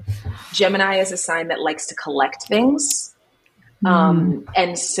Gemini is a sign that likes to collect things. And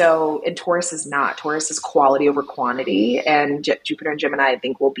Taurus is not. Taurus is quality over quantity. And Jupiter and Gemini, I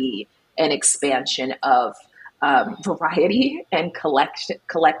think, will be an expansion of variety and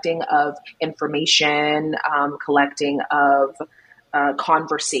collecting of information, collecting of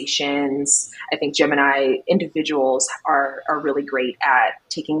conversations. I think Gemini individuals are really great at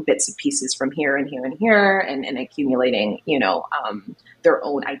taking bits and pieces from here and here and here and accumulating, their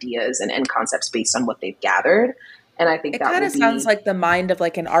own ideas and concepts based on what they've gathered. And I think it kind of sounds like the mind of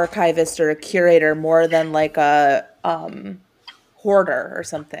like an archivist or a curator more than like a hoarder or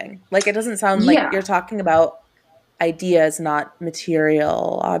something. Like, it doesn't sound like you're talking about ideas, not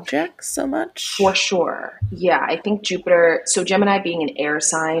material objects so much. For sure. Yeah. I think Gemini being an air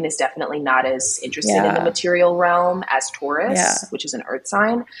sign is definitely not as interested in the material realm as Taurus, which is an earth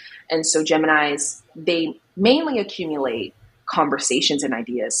sign. And so Geminis, they mainly accumulate conversations and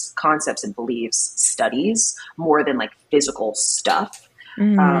ideas, concepts and beliefs, studies, more than like physical stuff.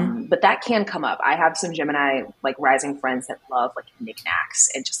 Mm-hmm. But that can come up. I have some Gemini like rising friends that love like knickknacks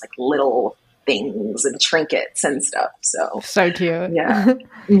and just like little things and trinkets and stuff. So cute. Yeah.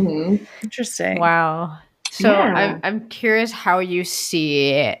 Mm-hmm. Interesting. Wow. So I'm curious how you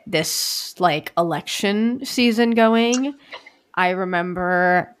see this like election season going. I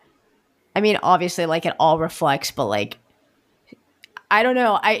remember, obviously like it all reflects, but like, I don't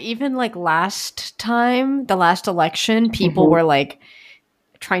know. I even like the last election, people were like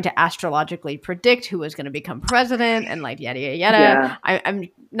trying to astrologically predict who was going to become president and like yada, yada, yada.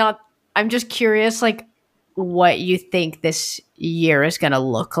 Yeah. I'm just curious, like, what you think this year is going to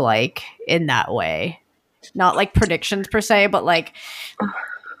look like in that way. Not like predictions per se, but like,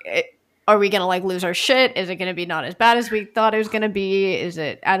 are we going to like lose our shit? Is it going to be not as bad as we thought it was going to be? Is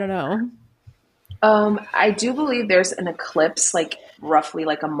it, I don't know. I do believe there's an eclipse, like roughly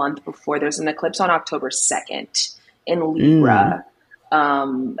like a month before. There's an eclipse on October 2nd in Libra.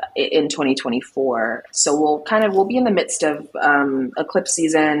 In 2024. So we'll be in the midst of eclipse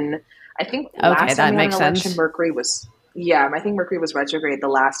season. I think last time we had an election, Mercury was retrograde the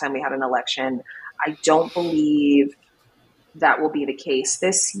last time we had an election. I don't believe that will be the case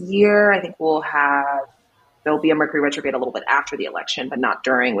this year. I think there'll be a Mercury retrograde a little bit after the election, but not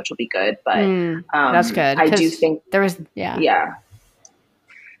during, which will be good. But that's good. I do think there was there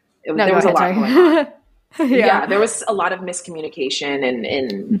was a lot going on. Yeah, there was a lot of miscommunication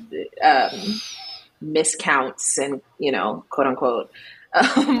and miscounts and, quote unquote.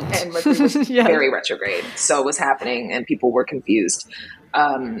 And Mercury was very retrograde. So it was happening and people were confused.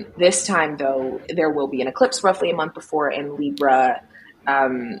 This time, though, there will be an eclipse roughly a month before in Libra.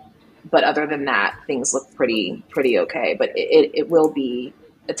 But other than that, things look pretty okay. But it will be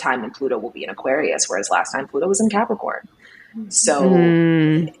a time when Pluto will be in Aquarius, whereas last time Pluto was in Capricorn. So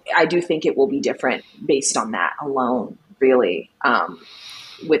I do think it will be different based on that alone, really,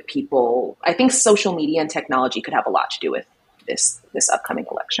 with people. I think social media and technology could have a lot to do with this upcoming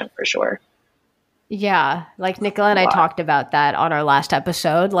election for sure. Yeah, like Nicola and I talked about that on our last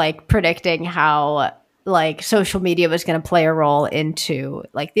episode, like predicting how like social media was going to play a role into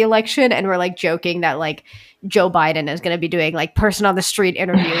like the election, and we're like joking that like Joe Biden is going to be doing like person on the street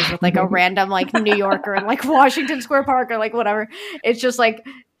interviews with like a random like New Yorker in like Washington Square Park or like whatever. It's just like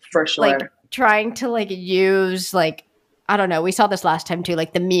For sure. like trying to like use like I don't know. We saw this last time too,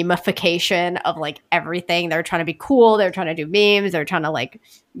 like the memification of like everything. They're trying to be cool. They're trying to do memes. They're trying to like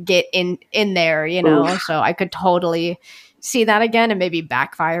get in there, you know. Oof. So I could totally see that again, and maybe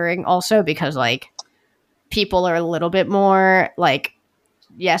backfiring also because like people are a little bit more like,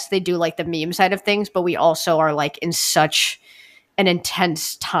 yes, they do like the meme side of things, but we also are like in such an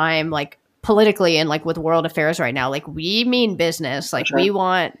intense time, like politically and like with world affairs right now. Like we mean business. Like we don't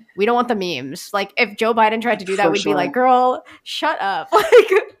want the memes. Like if Joe Biden tried to do that, we'd be like, girl, shut up.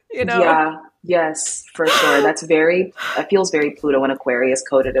 Like, you know? Yeah. Yes, for sure. That's it feels very Pluto and Aquarius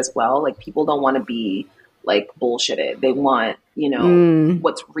coded as well. Like people don't want to be like bullshitted. They want, you know,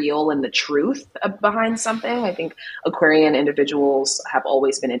 what's real and the truth behind something. I think Aquarian individuals have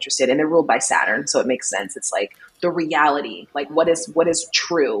always been interested, and they're ruled by Saturn. So it makes sense. It's like the reality, like what is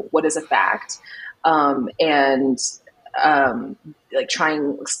true? What is a fact? Like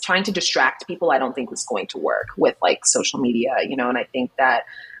trying to distract people, I don't think is going to work with like social media, you know? And I think that,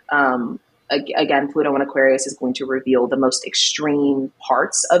 again, Pluto and Aquarius is going to reveal the most extreme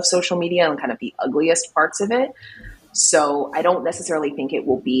parts of social media and kind of the ugliest parts of it. So I don't necessarily think it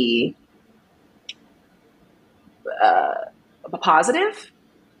will be a positive,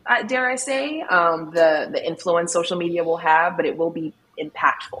 dare I say, the influence social media will have, but it will be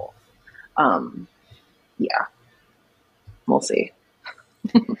impactful. Yeah, we'll see.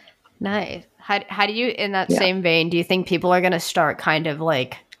 Nice. How do you, in that same vein, do you think people are going to start kind of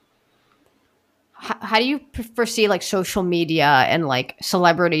like, how do you foresee like social media and like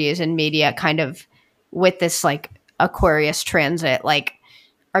celebrities and media kind of with this like Aquarius transit? Like,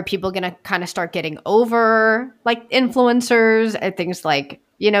 are people going to kind of start getting over like influencers and things like,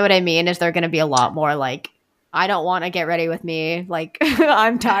 you know what I mean? Is there going to be a lot more like, I don't want to get ready with me. Like,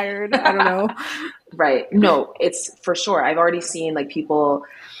 I'm tired. I don't know. Right. No, it's for sure. I've already seen like people,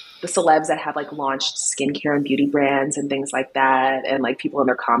 the celebs that have like launched skincare and beauty brands and things like that. And like people in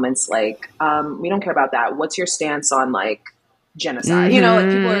their comments, like, we don't care about that. What's your stance on like genocide? You know, like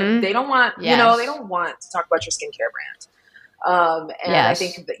people they don't want, you know, they don't want to talk about your skincare brand. I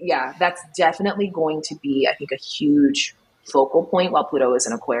think that, that's definitely going to be, I think, a huge focal point while Pluto is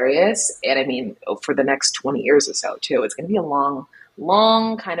in Aquarius. And I mean, for the next 20 years or so too, it's going to be a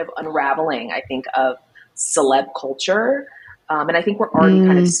long kind of unraveling, I think, of celeb culture. And I think we're already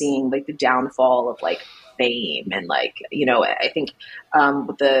kind of seeing like the downfall of like fame and like, you know, I think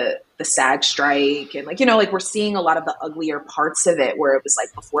with the SAG strike and like, you know, like we're seeing a lot of the uglier parts of it where it was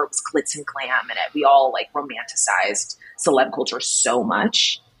like before it was glitz and glam and we all like romanticized celeb culture so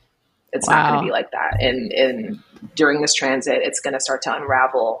much. It's not going to be like that. And during this transit, it's going to start to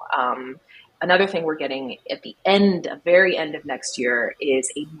unravel. Another thing we're getting at the very end of next year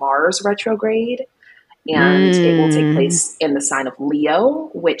is a Mars retrograde. And it will take place in the sign of Leo,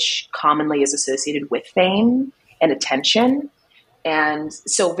 which commonly is associated with fame and attention. And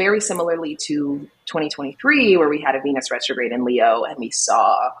so very similarly to 2023, where we had a Venus retrograde in Leo, and we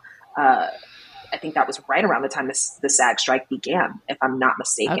saw, I think that was right around the time the SAG strike began, if I'm not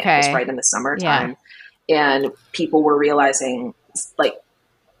mistaken. Okay. It was right in the summertime. Yeah. And people were realizing, like,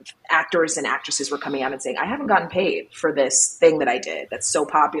 actors and actresses were coming out and saying, I haven't gotten paid for this thing that I did that's so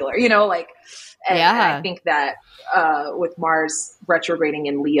popular, you know, like, and I think that with Mars retrograding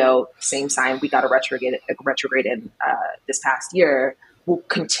in Leo, same sign, we got a retrograde in this past year, will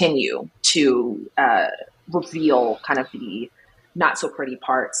continue to reveal kind of the not so pretty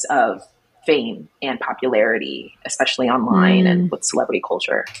parts of fame and popularity, especially online and with celebrity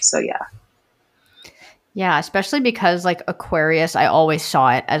culture. So yeah, especially because like Aquarius, I always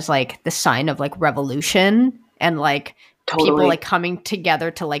saw it as like the sign of like revolution and like people like coming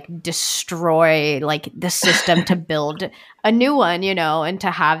together to like destroy like the system to build a new one, you know, and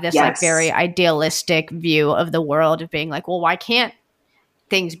to have this like very idealistic view of the world of being like, well, why can't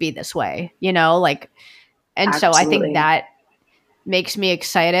things be this way, you know, like, and so I think that makes me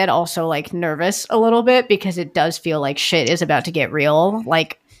excited, also like nervous a little bit, because it does feel like shit is about to get real.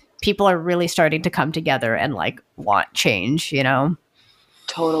 Like people are really starting to come together and like want change, you know?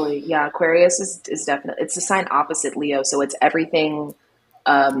 Totally. Yeah. Aquarius is definitely, it's a sign opposite Leo. So it's everything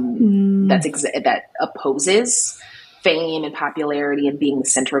that opposes fame and popularity and being the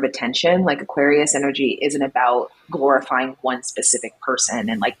center of attention. Like Aquarius energy isn't about glorifying one specific person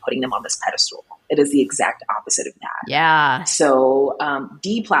and like putting them on this pedestal. it is the exact opposite of that. Yeah. So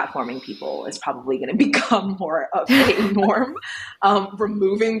deplatforming people is probably going to become more of a norm.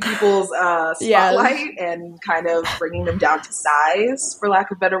 Removing people's spotlight and kind of bringing them down to size, for lack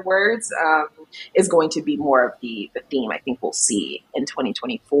of better words, is going to be more of the theme I think we'll see in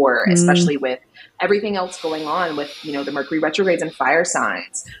 2024, especially with everything else going on with, the Mercury retrogrades and fire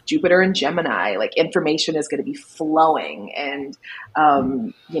signs, Jupiter and Gemini. Like, information is going to be flowing, and,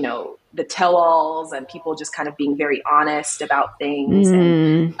 the tell-alls and people just kind of being very honest about things.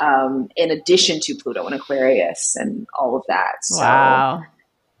 And in addition to Pluto and Aquarius and all of that. So, wow.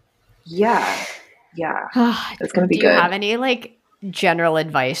 Yeah. It's going to be good. Do you have any general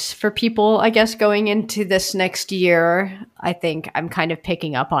advice for people, I guess, going into this next year? I think I'm kind of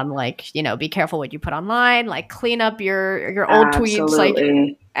picking up on be careful what you put online, clean up your old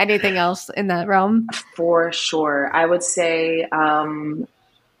tweets, anything else in that realm? For sure. I would say,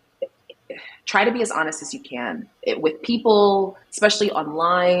 try to be as honest as you can with people, especially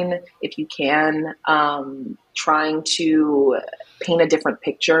online, if you can, trying to paint a different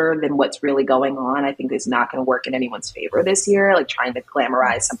picture than what's really going on, I think is not going to work in anyone's favor this year. Trying to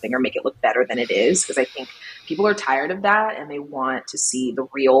glamorize something or make it look better than it is, because I think people are tired of that and they want to see the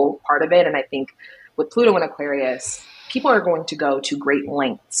real part of it. And I think with Pluto and Aquarius, people are going to go to great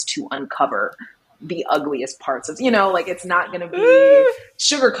lengths to uncover the ugliest parts of, it's not going to be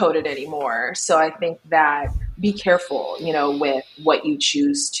sugar coated anymore. So I think that be careful, with what you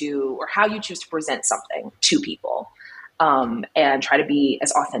choose to, or how you choose to present something to people, and try to be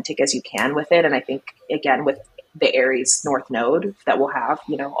as authentic as you can with it. And I think, again, with the Aries North Node that we'll have,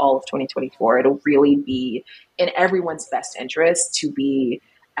 all of 2024, it'll really be in everyone's best interest to be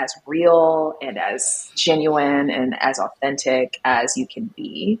as real and as genuine and as authentic as you can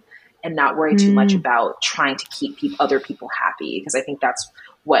be, and not worry too much about trying to keep other people happy. Because I think that's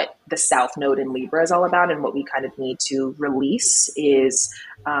what the South Node in Libra is all about. And what we kind of need to release is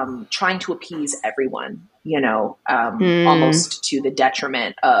trying to appease everyone, almost to the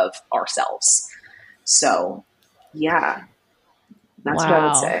detriment of ourselves. So, yeah, that's what I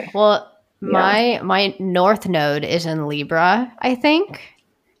would say. Well, my North Node is in Libra, I think.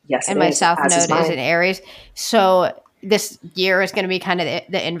 Yes, and my South Node is in Aries. So this year is going to be kind of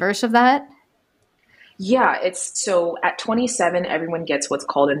the inverse of that? Yeah, so at 27, everyone gets what's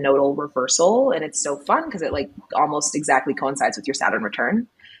called a nodal reversal, and it's so fun because it almost exactly coincides with your Saturn return.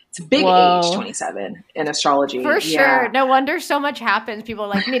 It's a big age, 27, in astrology. For sure. No wonder so much happens. People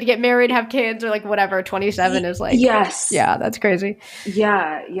need to get married, have kids, or whatever. 27 is yes. Yeah, that's crazy.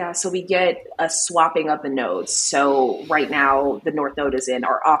 Yeah. So we get a swapping of the nodes. So right now, the North Node is in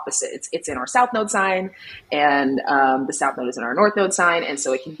our opposite. It's in our South Node sign, and the South Node is in our North Node sign. And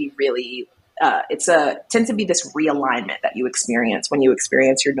so it can be really, tends to be this realignment that you experience when you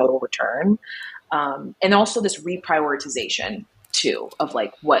experience your nodal return. And also this reprioritization too, of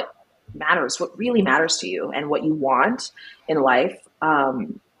what matters, what really matters to you and what you want in life.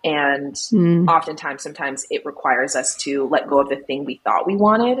 And oftentimes, sometimes it requires us to let go of the thing we thought we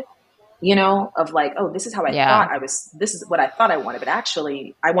wanted, of this is how I thought this is what I thought I wanted, but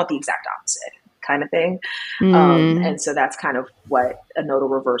actually I want the exact opposite kind of thing. And so that's kind of what a nodal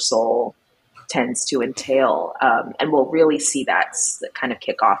reversal tends to entail. And we'll really see that kind of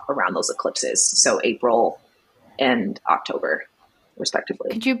kick off around those eclipses. So April and October, respectively.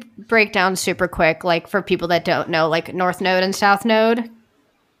 Could you break down super quick, for people that don't know, North Node and South Node?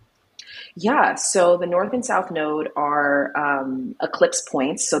 Yeah. So the North and South Node are eclipse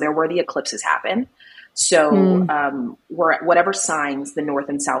points. So they're where the eclipses happen. So whatever signs the North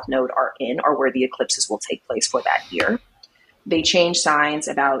and South Node are in are where the eclipses will take place for that year. They change signs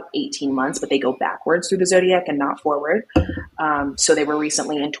about 18 months, but they go backwards through the zodiac and not forward. So they were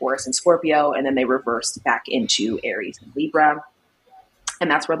recently in Taurus and Scorpio, and then they reversed back into Aries and Libra. And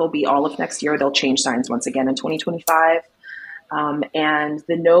that's where they'll be all of next year. They'll change signs once again in 2025. And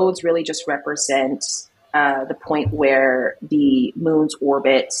the nodes really just represent the point where the moon's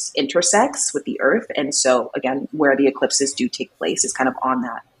orbit intersects with the Earth. And so, again, where the eclipses do take place is kind of on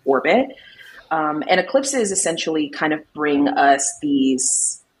that orbit. And eclipses essentially kind of bring us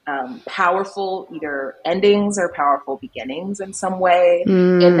these powerful either endings or powerful beginnings in some way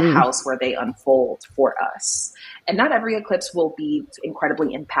in the house where they unfold for us. And not every eclipse will be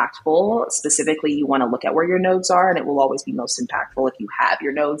incredibly impactful. Specifically, you want to look at where your nodes are, and it will always be most impactful if you have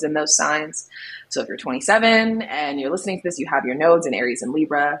your nodes in those signs. So if you're 27 and you're listening to this, you have your nodes in Aries and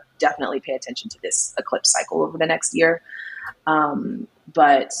Libra, definitely pay attention to this eclipse cycle over the next year.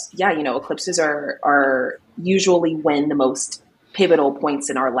 But yeah, eclipses are usually when the most pivotal points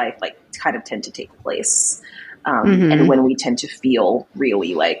in our life kind of tend to take place. and when we tend to feel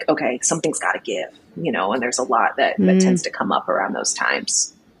really like, okay, something's got to give, and there's a lot that tends to come up around those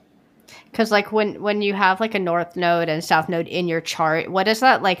times. Because like when you have like a north node and south node in your chart, what does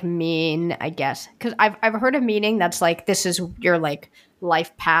that like mean, I guess? Because I've heard a meaning that's like, this is your like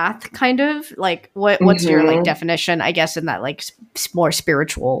life path kind of like, what's your like definition, I guess, in that like more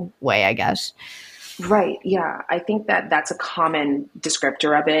spiritual way, I guess. Right. Yeah. I think that that's a common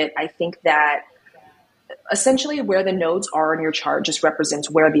descriptor of it. I think that essentially where the nodes are in your chart just represents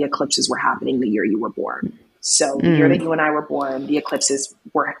where the eclipses were happening the year you were born. So the year that you and I were born, the eclipses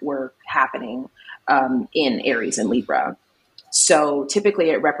were happening in Aries and Libra. So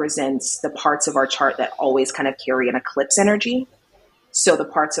typically it represents the parts of our chart that always kind of carry an eclipse energy. So the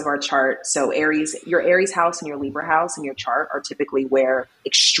parts of our chart, so Aries, your Aries house and your Libra house in your chart are typically where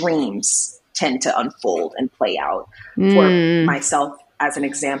extremes tend to unfold and play out. For myself, as an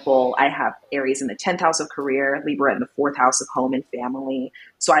example, I have Aries in the 10th house of career, Libra in the 4th house of home and family.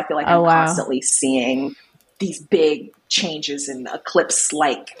 So I feel like I'm constantly seeing these big changes in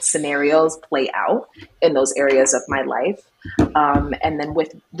eclipse-like scenarios play out in those areas of my life. And then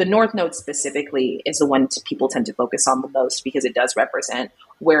with the North Node specifically is the one people tend to focus on the most because it does represent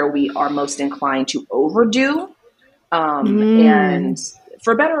where we are most inclined to overdo. And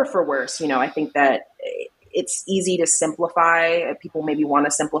for better or for worse, I think that it's easy to simplify. People maybe want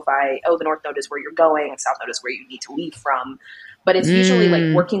to simplify, the North Node is where you're going and South Node is where you need to leave from. But it's usually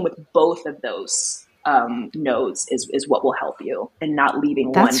like working with both of those nodes is what will help you, and not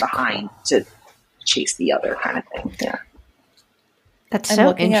leaving one behind to chase the other kind of thing. Yeah. That's I'm so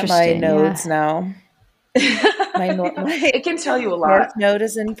looking at my nodes now. It can tell you a lot. North node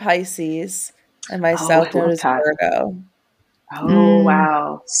is in Pisces and my south node is Virgo. Oh,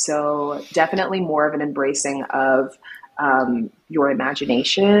 wow. So definitely more of an embracing of your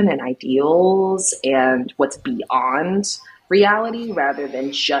imagination and ideals and what's beyond reality, rather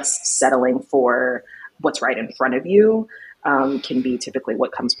than just settling for what's right in front of you, can be typically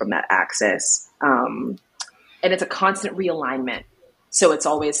what comes from that axis. And it's a constant realignment. So it's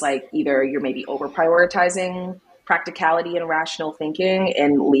always like either you're maybe over prioritizing practicality and rational thinking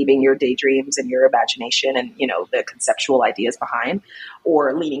and leaving your daydreams and your imagination and, the conceptual ideas behind,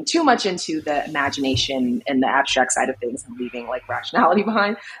 or leaning too much into the imagination and the abstract side of things and leaving like rationality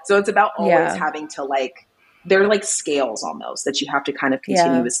behind. So it's about always having to like, they're like scales almost that you have to kind of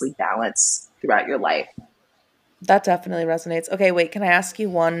continuously balance throughout your life. That definitely resonates. Okay, wait, can I ask you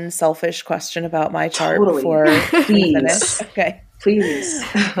one selfish question about my chart before we finish? Okay. Please.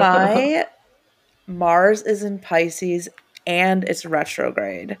 My Mars is in Pisces and it's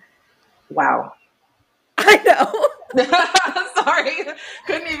retrograde. Wow. I know. Sorry.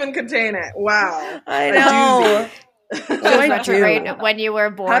 Couldn't even contain it. Wow. I know. What do I do? When you were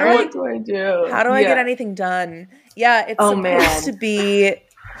born? What do I do? How do I get anything done? Yeah, it's supposed to be,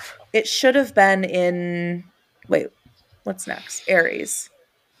 it should have been in, wait, what's next? Aries.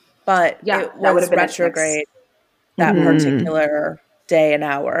 But it was retrograde that particular day and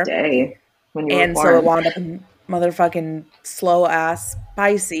hour. When you were born. So it wound up in motherfucking slow ass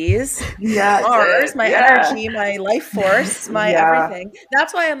Pisces. Yeah, Mars, my energy, my life force, my everything.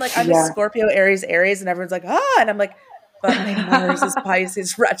 That's why I'm like, I'm a Scorpio, Aries, and everyone's like, and I'm like, but my Mars is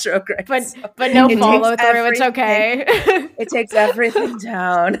Pisces retrograde. But no follow through. It's okay. It takes everything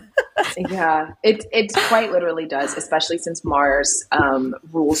down. Yeah, it quite literally does, especially since Mars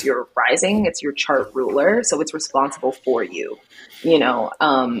rules your rising. It's your chart ruler, so it's responsible for you,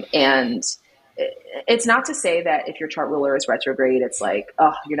 and it's not to say that if your chart ruler is retrograde, it's like,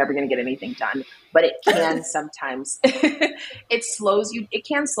 oh, you're never going to get anything done. But it can sometimes, it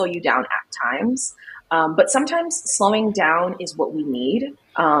can slow you down at times. But sometimes slowing down is what we need.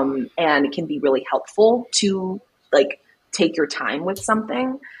 And it can be really helpful to like take your time with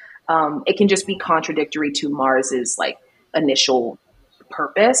something. It can just be contradictory to Mars's like initial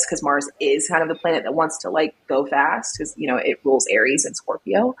purpose, because Mars is kind of the planet that wants to like go fast because, it rules Aries and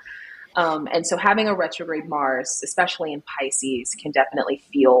Scorpio. And so having a retrograde Mars, especially in Pisces, can definitely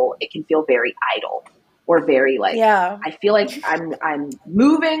feel very idle or very like, I feel like I'm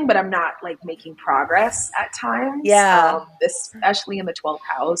moving, but I'm not like making progress at times. Yeah. Especially in the 12th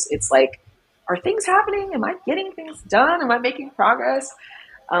house. It's like, are things happening? Am I getting things done? Am I making progress?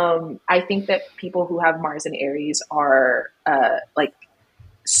 I think that people who have Mars in Aries are like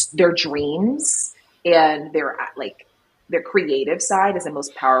their dreams and their creative side is the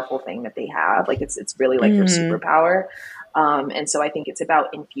most powerful thing that they have. Like it's really like their superpower. And so I think it's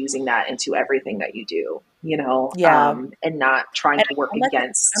about infusing that into everything that you do, and not trying to work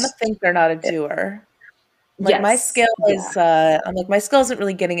against. I'm a thinker, not a doer. Like my skill is, I'm like, my skill isn't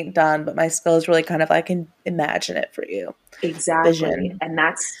really getting it done, but my skill is really kind of, I can imagine it for you. Exactly. Vision. And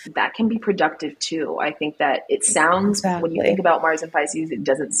that can be productive too. I think that it sounds, when you think about Mars and Pisces, it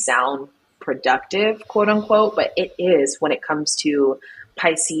doesn't sound productive, quote unquote, but it is when it comes to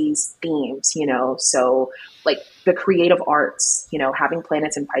Pisces themes, you know. So like the creative arts, you know, having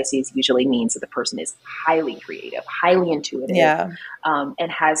planets in Pisces usually means that the person is highly creative, highly intuitive,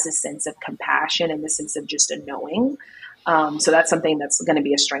 and has this sense of compassion and this sense of just a knowing. So that's something that's going to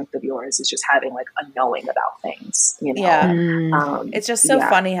be a strength of yours, is just having like a knowing about things, you know? Yeah. It's just so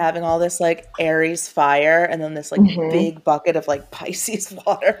funny having all this like Aries fire and then this like big bucket of like Pisces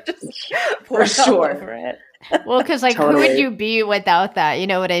water just poured all over it. Well, because like who would you be without that? You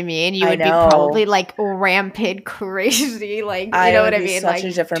know what I mean? You would be probably like rampant crazy, like you know what I mean? Such like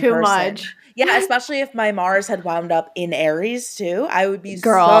a different too person. much. Yeah, especially if my Mars had wound up in Aries too, I would be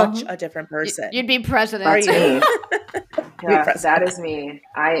such a different person. You'd be president. That's me. Yeah, that is me.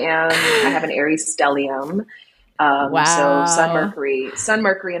 I have an Aries stellium. So Sun,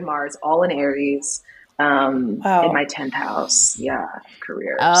 Mercury, and Mars all in Aries. In my 10th house,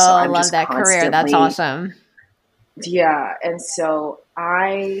 career. Oh, so I love that career. That's awesome. Yeah, and so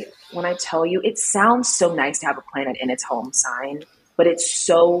when I tell you, it sounds so nice to have a planet in its home sign, but it's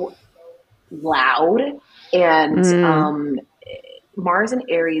so loud. And Mars and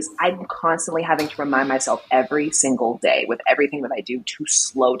Aries, I'm constantly having to remind myself every single day with everything that I do to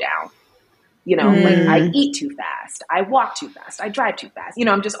slow down. You know, like I eat too fast, I walk too fast, I drive too fast. You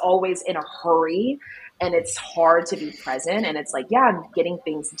know, I'm just always in a hurry, and it's hard to be present. And it's like, I'm getting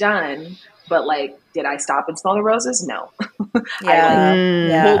things done, but like, did I stop and smell the roses? No.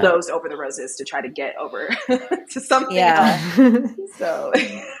 I bulldozed over the roses to try to get over to something else. So,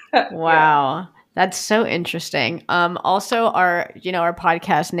 wow. That's so interesting. Also, our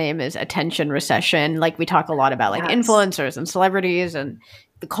podcast name is Attention Recession. Like we talk a lot about like influencers and celebrities and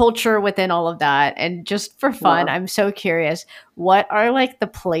the culture within all of that. And just for fun, I'm so curious, what are like the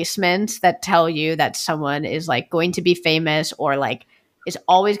placements that tell you that someone is like going to be famous or like is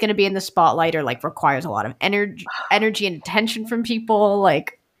always going to be in the spotlight or like requires a lot of energy and attention from people?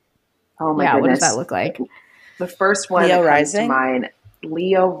 Like, oh my goodness. What does that look like? The first one that comes to mind,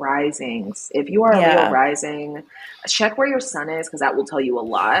 Leo risings. If you are a Leo rising, check where your sun is, because that will tell you a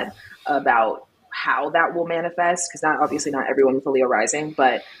lot about how that will manifest, because obviously not everyone with a Leo rising,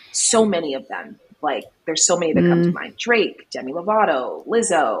 but so many of them. Like there's so many that come to mind. Drake, Demi Lovato,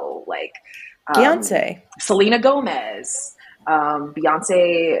 Lizzo, like Beyonce, Selena Gomez.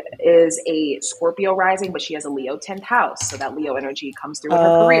 Beyonce is a Scorpio rising, but she has a Leo 10th house, so that Leo energy comes through in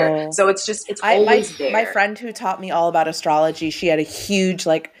her career. So it's always there. My friend who taught me all about astrology, she had a huge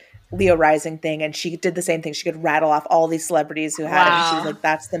like Leo rising thing, and she did the same thing. She could rattle off all these celebrities who had it, and she was like,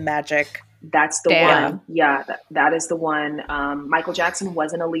 "That's the magic." That's the one. Yeah, that is the one. Michael Jackson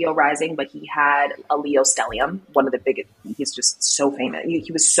wasn't a Leo rising, but he had a Leo stellium. One of the biggest. He's just so famous.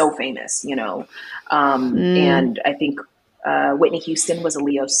 He was so famous, you know. And I think Whitney Houston was a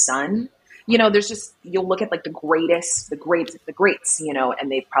Leo sun. You know, there's just, you'll look at like the greats, you know,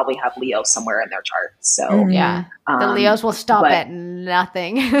 and they probably have Leo somewhere in their chart. So the Leos will stop at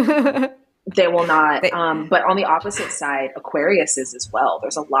nothing. They will not. But on the opposite side, Aquarius is as well.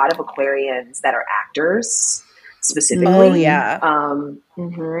 There's a lot of Aquarians that are actors specifically. And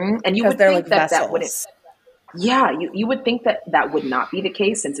you would think that wouldn't. Yeah, you would think that would not be the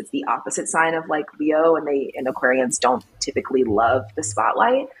case, since it's the opposite sign of like Leo, and Aquarians don't typically love the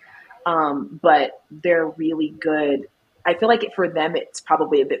spotlight. But they're really good. I feel like for them, it's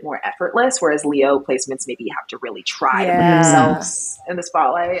probably a bit more effortless, whereas Leo placements maybe have to really try to put themselves in the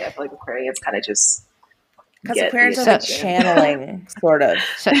spotlight. I feel like Aquarians kind of just because Aquarians are like channeling, sort of.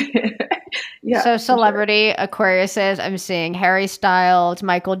 So celebrity Aquarius is, I'm seeing Harry Styles,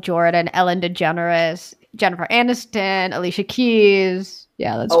 Michael Jordan, Ellen DeGeneres, Jennifer Aniston, Alicia Keys.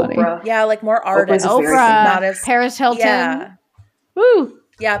 Yeah, that's Oprah. funny. Yeah, like more artists. Oprah, not as Paris Hilton. Yeah. Woo.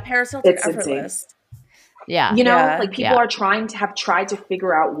 Yeah, Paris Hilton, effortless. Yeah. You know, like people are tried to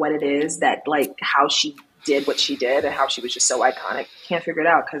figure out what it is that, like, how she did what she did and how she was just so iconic. Can't figure it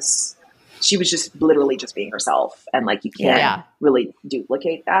out because she was just literally just being herself. And like, you can't really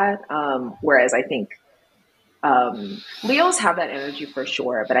duplicate that. Whereas I think Leos have that energy for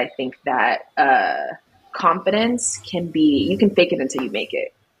sure. But I think that confidence can be, you can fake it until you make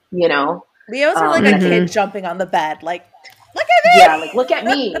it, you know? Leos are like a kid jumping on the bed, like, look at me! Yeah, like, look at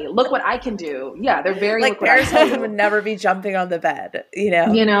me. Look what I can do. Yeah, they're very like Paris Hilton would never be jumping on the bed, you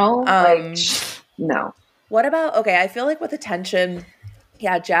know? You know? Like, no. What about, okay, I feel like with attention,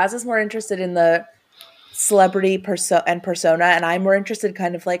 Jaz is more interested in the celebrity persona, and I'm more interested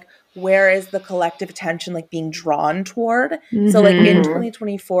kind of like where is the collective attention like being drawn toward. So like in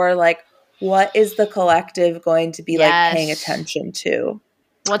 2024, like what is the collective going to be like paying attention to?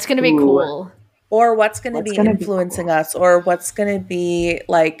 What's going to be cool? Or what's going to be influencing us, or what's going to be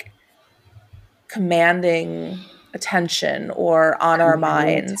like commanding attention or on our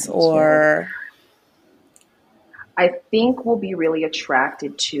minds, or I think we'll be really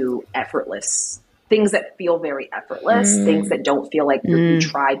attracted to effortless things that feel very effortless, things that don't feel like you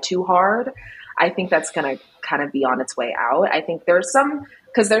tried too hard. I think that's going to kind of be on its way out. I think there's some,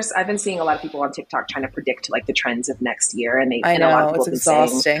 because I've been seeing a lot of people on TikTok trying to predict like the trends of next year, and I know, and a lot of people it's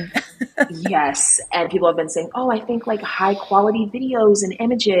exhausting. Yes, and people have been saying, "Oh, I think like high quality videos and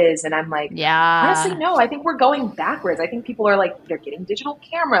images," and I'm like, honestly, no. I think we're going backwards. I think people are like they're getting digital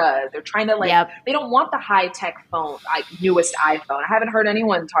cameras. They're trying to like they don't want the high tech phone, like newest iPhone. I haven't heard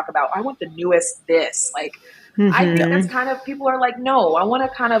anyone talk about I want the newest this like. I think that's kind of, people are like, no, I want to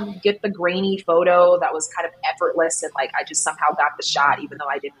kind of get the grainy photo that was kind of effortless and like I just somehow got the shot even though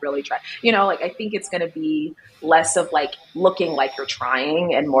I didn't really try. You know, like I think it's going to be less of like looking like you're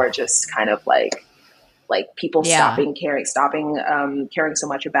trying and more just kind of like people stopping caring so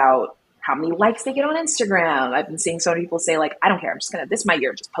much about how many likes they get on Instagram. I've been seeing so many people say like, I don't care. I'm just going to, this is my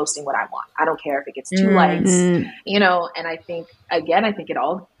year, just posting what I want. I don't care if it gets 2 likes, you know? And I think, again, it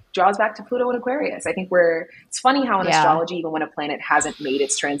all draws back to Pluto and Aquarius. I think it's funny how in astrology, even when a planet hasn't made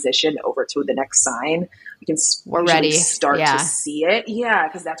its transition over to the next sign, we can usually start to see it. Yeah.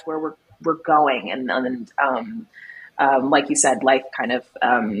 Cause that's where we're going. And like you said, life kind of,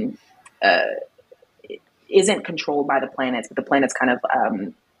 isn't controlled by the planets, but the planets kind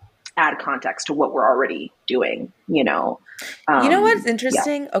of, add context to what we're already doing, you know? You know what's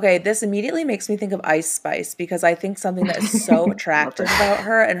interesting? Yeah. Okay, this immediately makes me think of Ice Spice, because I think something that is so attractive about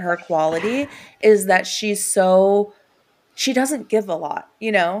her and her quality is that she doesn't give a lot,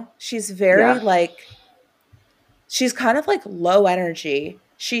 you know? She's very like, she's kind of like low energy.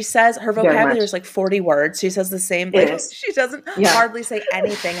 She says her vocabulary is like 40 words. She says the same. Like, she doesn't hardly say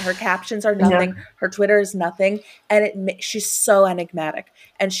anything. Her captions are nothing. Her Twitter is nothing. And she's so enigmatic.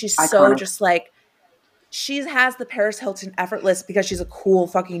 And she's so just like, she has the Paris Hilton effortless because she's a cool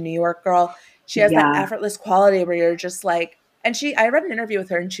fucking New York girl. She has that effortless quality where you're just like, and I read an interview with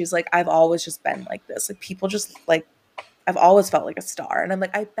her and she's like, I've always just been like this. Like people just like, I've always felt like a star. And I'm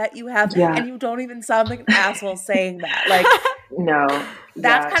like, I bet you have. And you don't even sound like an asshole saying that. Like, no,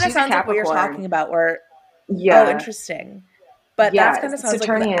 that kind of sounds like what you're talking about where, oh, interesting. But that kind of sounds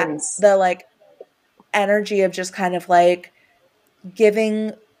like the like energy of just kind of like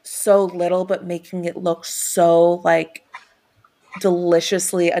giving so little, but making it look so like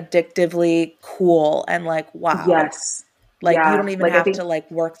deliciously, addictively cool and like, wow. Yes. Like you don't even have to like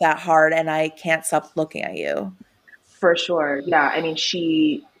work that hard and I can't stop looking at you. For sure. Yeah. I mean,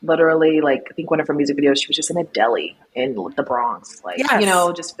 she literally, like, I think one of her music videos, she was just in a deli in the Bronx, like, you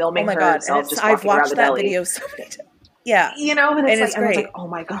know, just filming herself, just walking around the deli. I've watched that video so many times. Yeah. You know, and it's like, everyone's like, oh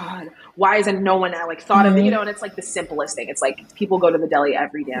my God, why isn't no one like thought of it? You know, and it's like the simplest thing. It's like people go to the deli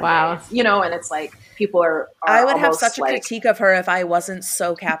every damn day, you know, and it's like people are I would have such a critique of her if I wasn't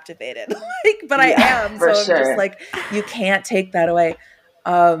so captivated. Like, but I am. So I'm just like, you can't take that away.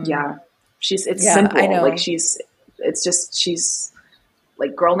 It's simple. I know. Like she's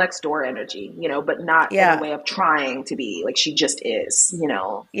like girl next door energy, you know, but not in a way of trying to be, like she just is, you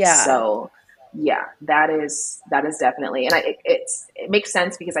know? Yeah. So that is definitely, and it makes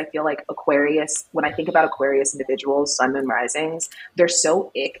sense because I feel like Aquarius, when I think about Aquarius individuals, sun, moon, risings, they're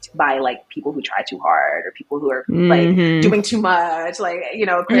so icked by like people who try too hard or people who are like doing too much. Like, you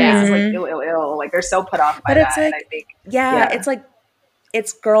know, Aquarius is like ill. Like they're so put off by that. Like, and I think, it's like,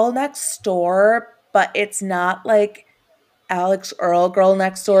 it's girl next door, but it's not like Alex Earl girl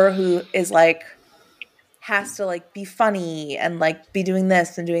next door who is like, has to like be funny and like be doing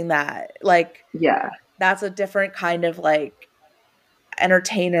this and doing that. Like, that's a different kind of like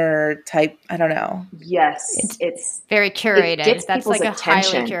entertainer type. I don't know. Yes. It's very curated. That's like a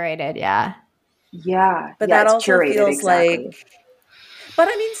highly curated. Yeah. But that also feels like, but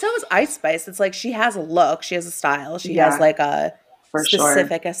I mean, so is Ice Spice. It's like, she has a look, she has a style, she has like a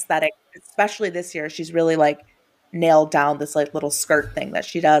specific aesthetic, especially this year. She's really like nailed down this like little skirt thing that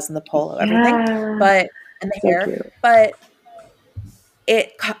she does in the polo, everything, but and the hair, cute. But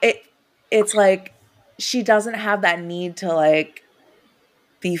it's like she doesn't have that need to like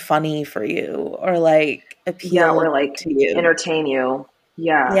be funny for you or like appeal or like to you, entertain you.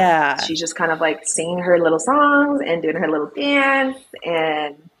 Yeah. She's just kind of like singing her little songs and doing her little dance,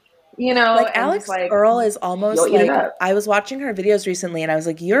 and you know, like and Alex just, like, Earl is almost you'll eat it like, up. I was watching her videos recently and I was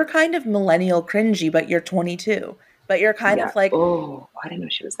like, you're kind of millennial cringy, but you're 22. But you're kind of like, oh, I didn't know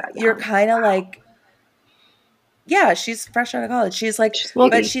she was that young. You're kind of like, yeah, she's fresh out of college. She's like,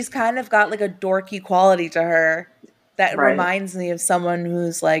 but she's kind of got like a dorky quality to her that reminds me of someone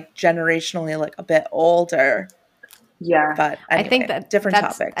who's like generationally like a bit older. Yeah. But anyway, I think that different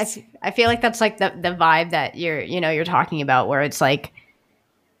topics. I feel like that's like the vibe that you're talking about, where it's like,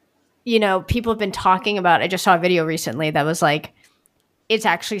 people have been talking about, I just saw a video recently that was like, it's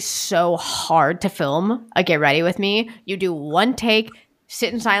actually so hard to film a Get Ready With Me. You do one take,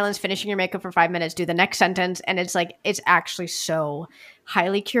 sit in silence, finishing your makeup for 5 minutes, do the next sentence. And it's like, it's actually so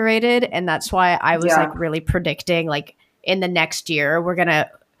highly curated. And that's why I was like really predicting, like, in the next year, we're going to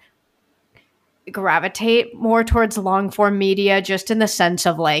gravitate more towards long form media, just in the sense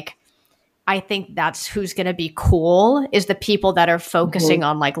of like, I think that's who's going to be cool, is the people that are focusing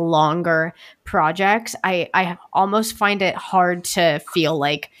on like longer projects. I almost find it hard to feel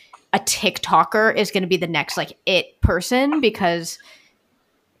like a TikToker is going to be the next like it person, because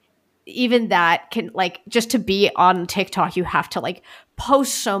even that can, like, just to be on TikTok, you have to like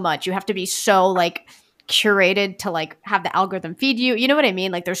post so much. You have to be so like curated to like have the algorithm feed you. You know what I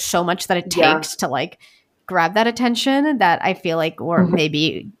mean? Like, there's so much that it takes to like grab that attention, that I feel like we're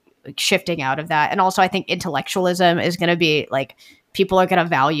maybe shifting out of that. And also I think intellectualism is going to be like, people are going to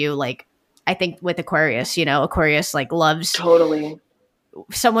value, like, I think with Aquarius, Aquarius like loves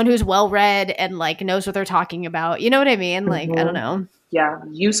someone who's well read and like knows what they're talking about. You know what I mean? Like, I don't know. Yeah,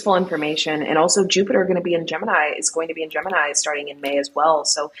 useful information. And also Jupiter is going to be in Gemini starting in May as well.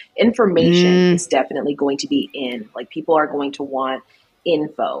 So information is definitely going to be in. Like, people are going to want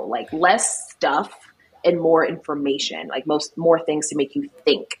info, like less stuff and more information, like more things to make you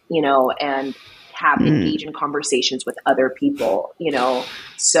think, and have engaging conversations with other people,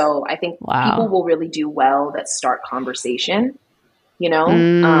 So I think people will really do well that start conversation,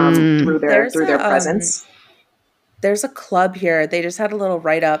 through their presence. There's a club here. They just had a little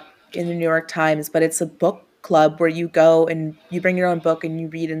write-up in the New York Times, but it's a book club where you go and you bring your own book and you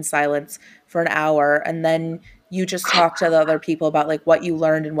read in silence for an hour, and then you just talk to the other people about like what you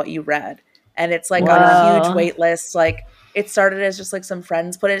learned and what you read. And it's like on a huge wait list. Like, it started as just like some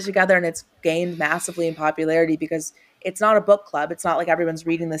friends put it together, and it's gained massively in popularity because it's not a book club. It's not like everyone's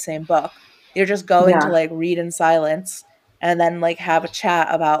reading the same book. You're just going to like read in silence and then like have a chat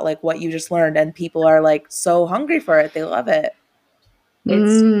about like what you just learned, and people are like so hungry for it. They love it.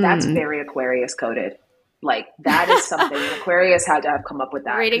 That's very Aquarius coded. Like, that is something Aquarius had to have come up with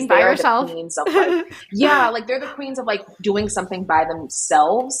that. Reading by yourself. The queens of like, like they're the queens of like doing something by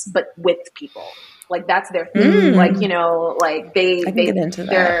themselves, but with people. Like, that's their thing. Like, like they get into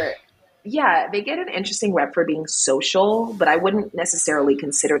that. They get an interesting rep for being social, but I wouldn't necessarily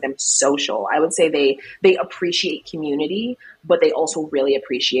consider them social. I would say they appreciate community, but they also really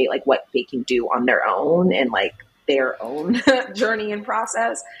appreciate like what they can do on their own and like their own journey and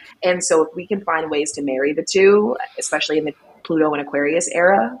process. And so if we can find ways to marry the two, especially in the Pluto and Aquarius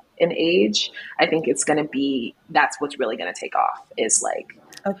era in age, I think that's what's really going to take off, is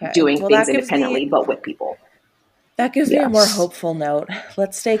like doing things independently, but with people. That gives me a more hopeful note.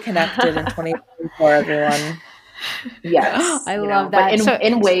 Let's stay connected in 2024, everyone. Yes. I love that. But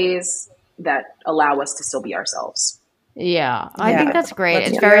in ways that allow us to still be ourselves. Yeah. I think that's great.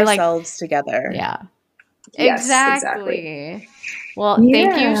 It's very like ourselves together. Yeah. Yes, exactly. Well,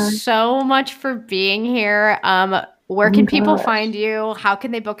 thank you so much for being here. Where can people find you? How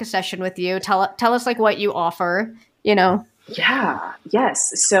can they book a session with you? Tell us like what you offer, Yeah.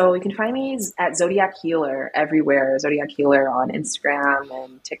 Yes. So you can find me at Zodiac Healer everywhere. Zodiac Healer on Instagram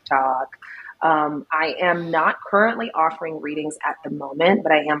and TikTok. I am not currently offering readings at the moment,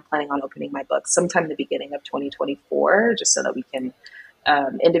 but I am planning on opening my book sometime in the beginning of 2024, just so that we can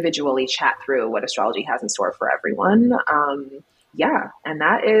individually chat through what astrology has in store for everyone. And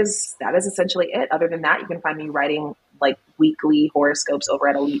that is essentially it. Other than that, you can find me writing like weekly horoscopes over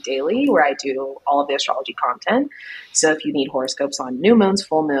at Elite Daily, where I do all of the astrology content. So if you need horoscopes on new moons,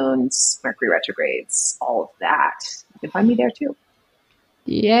 full moons, Mercury retrogrades, all of that, you can find me there too.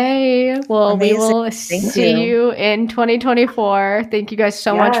 Yay. Well, we will see you in 2024. Thank you guys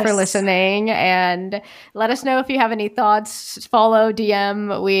so much for listening, and let us know if you have any thoughts. Follow,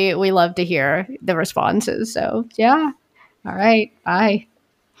 DM. We love to hear the responses. So yeah. All right. Bye.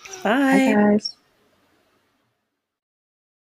 Bye, guys.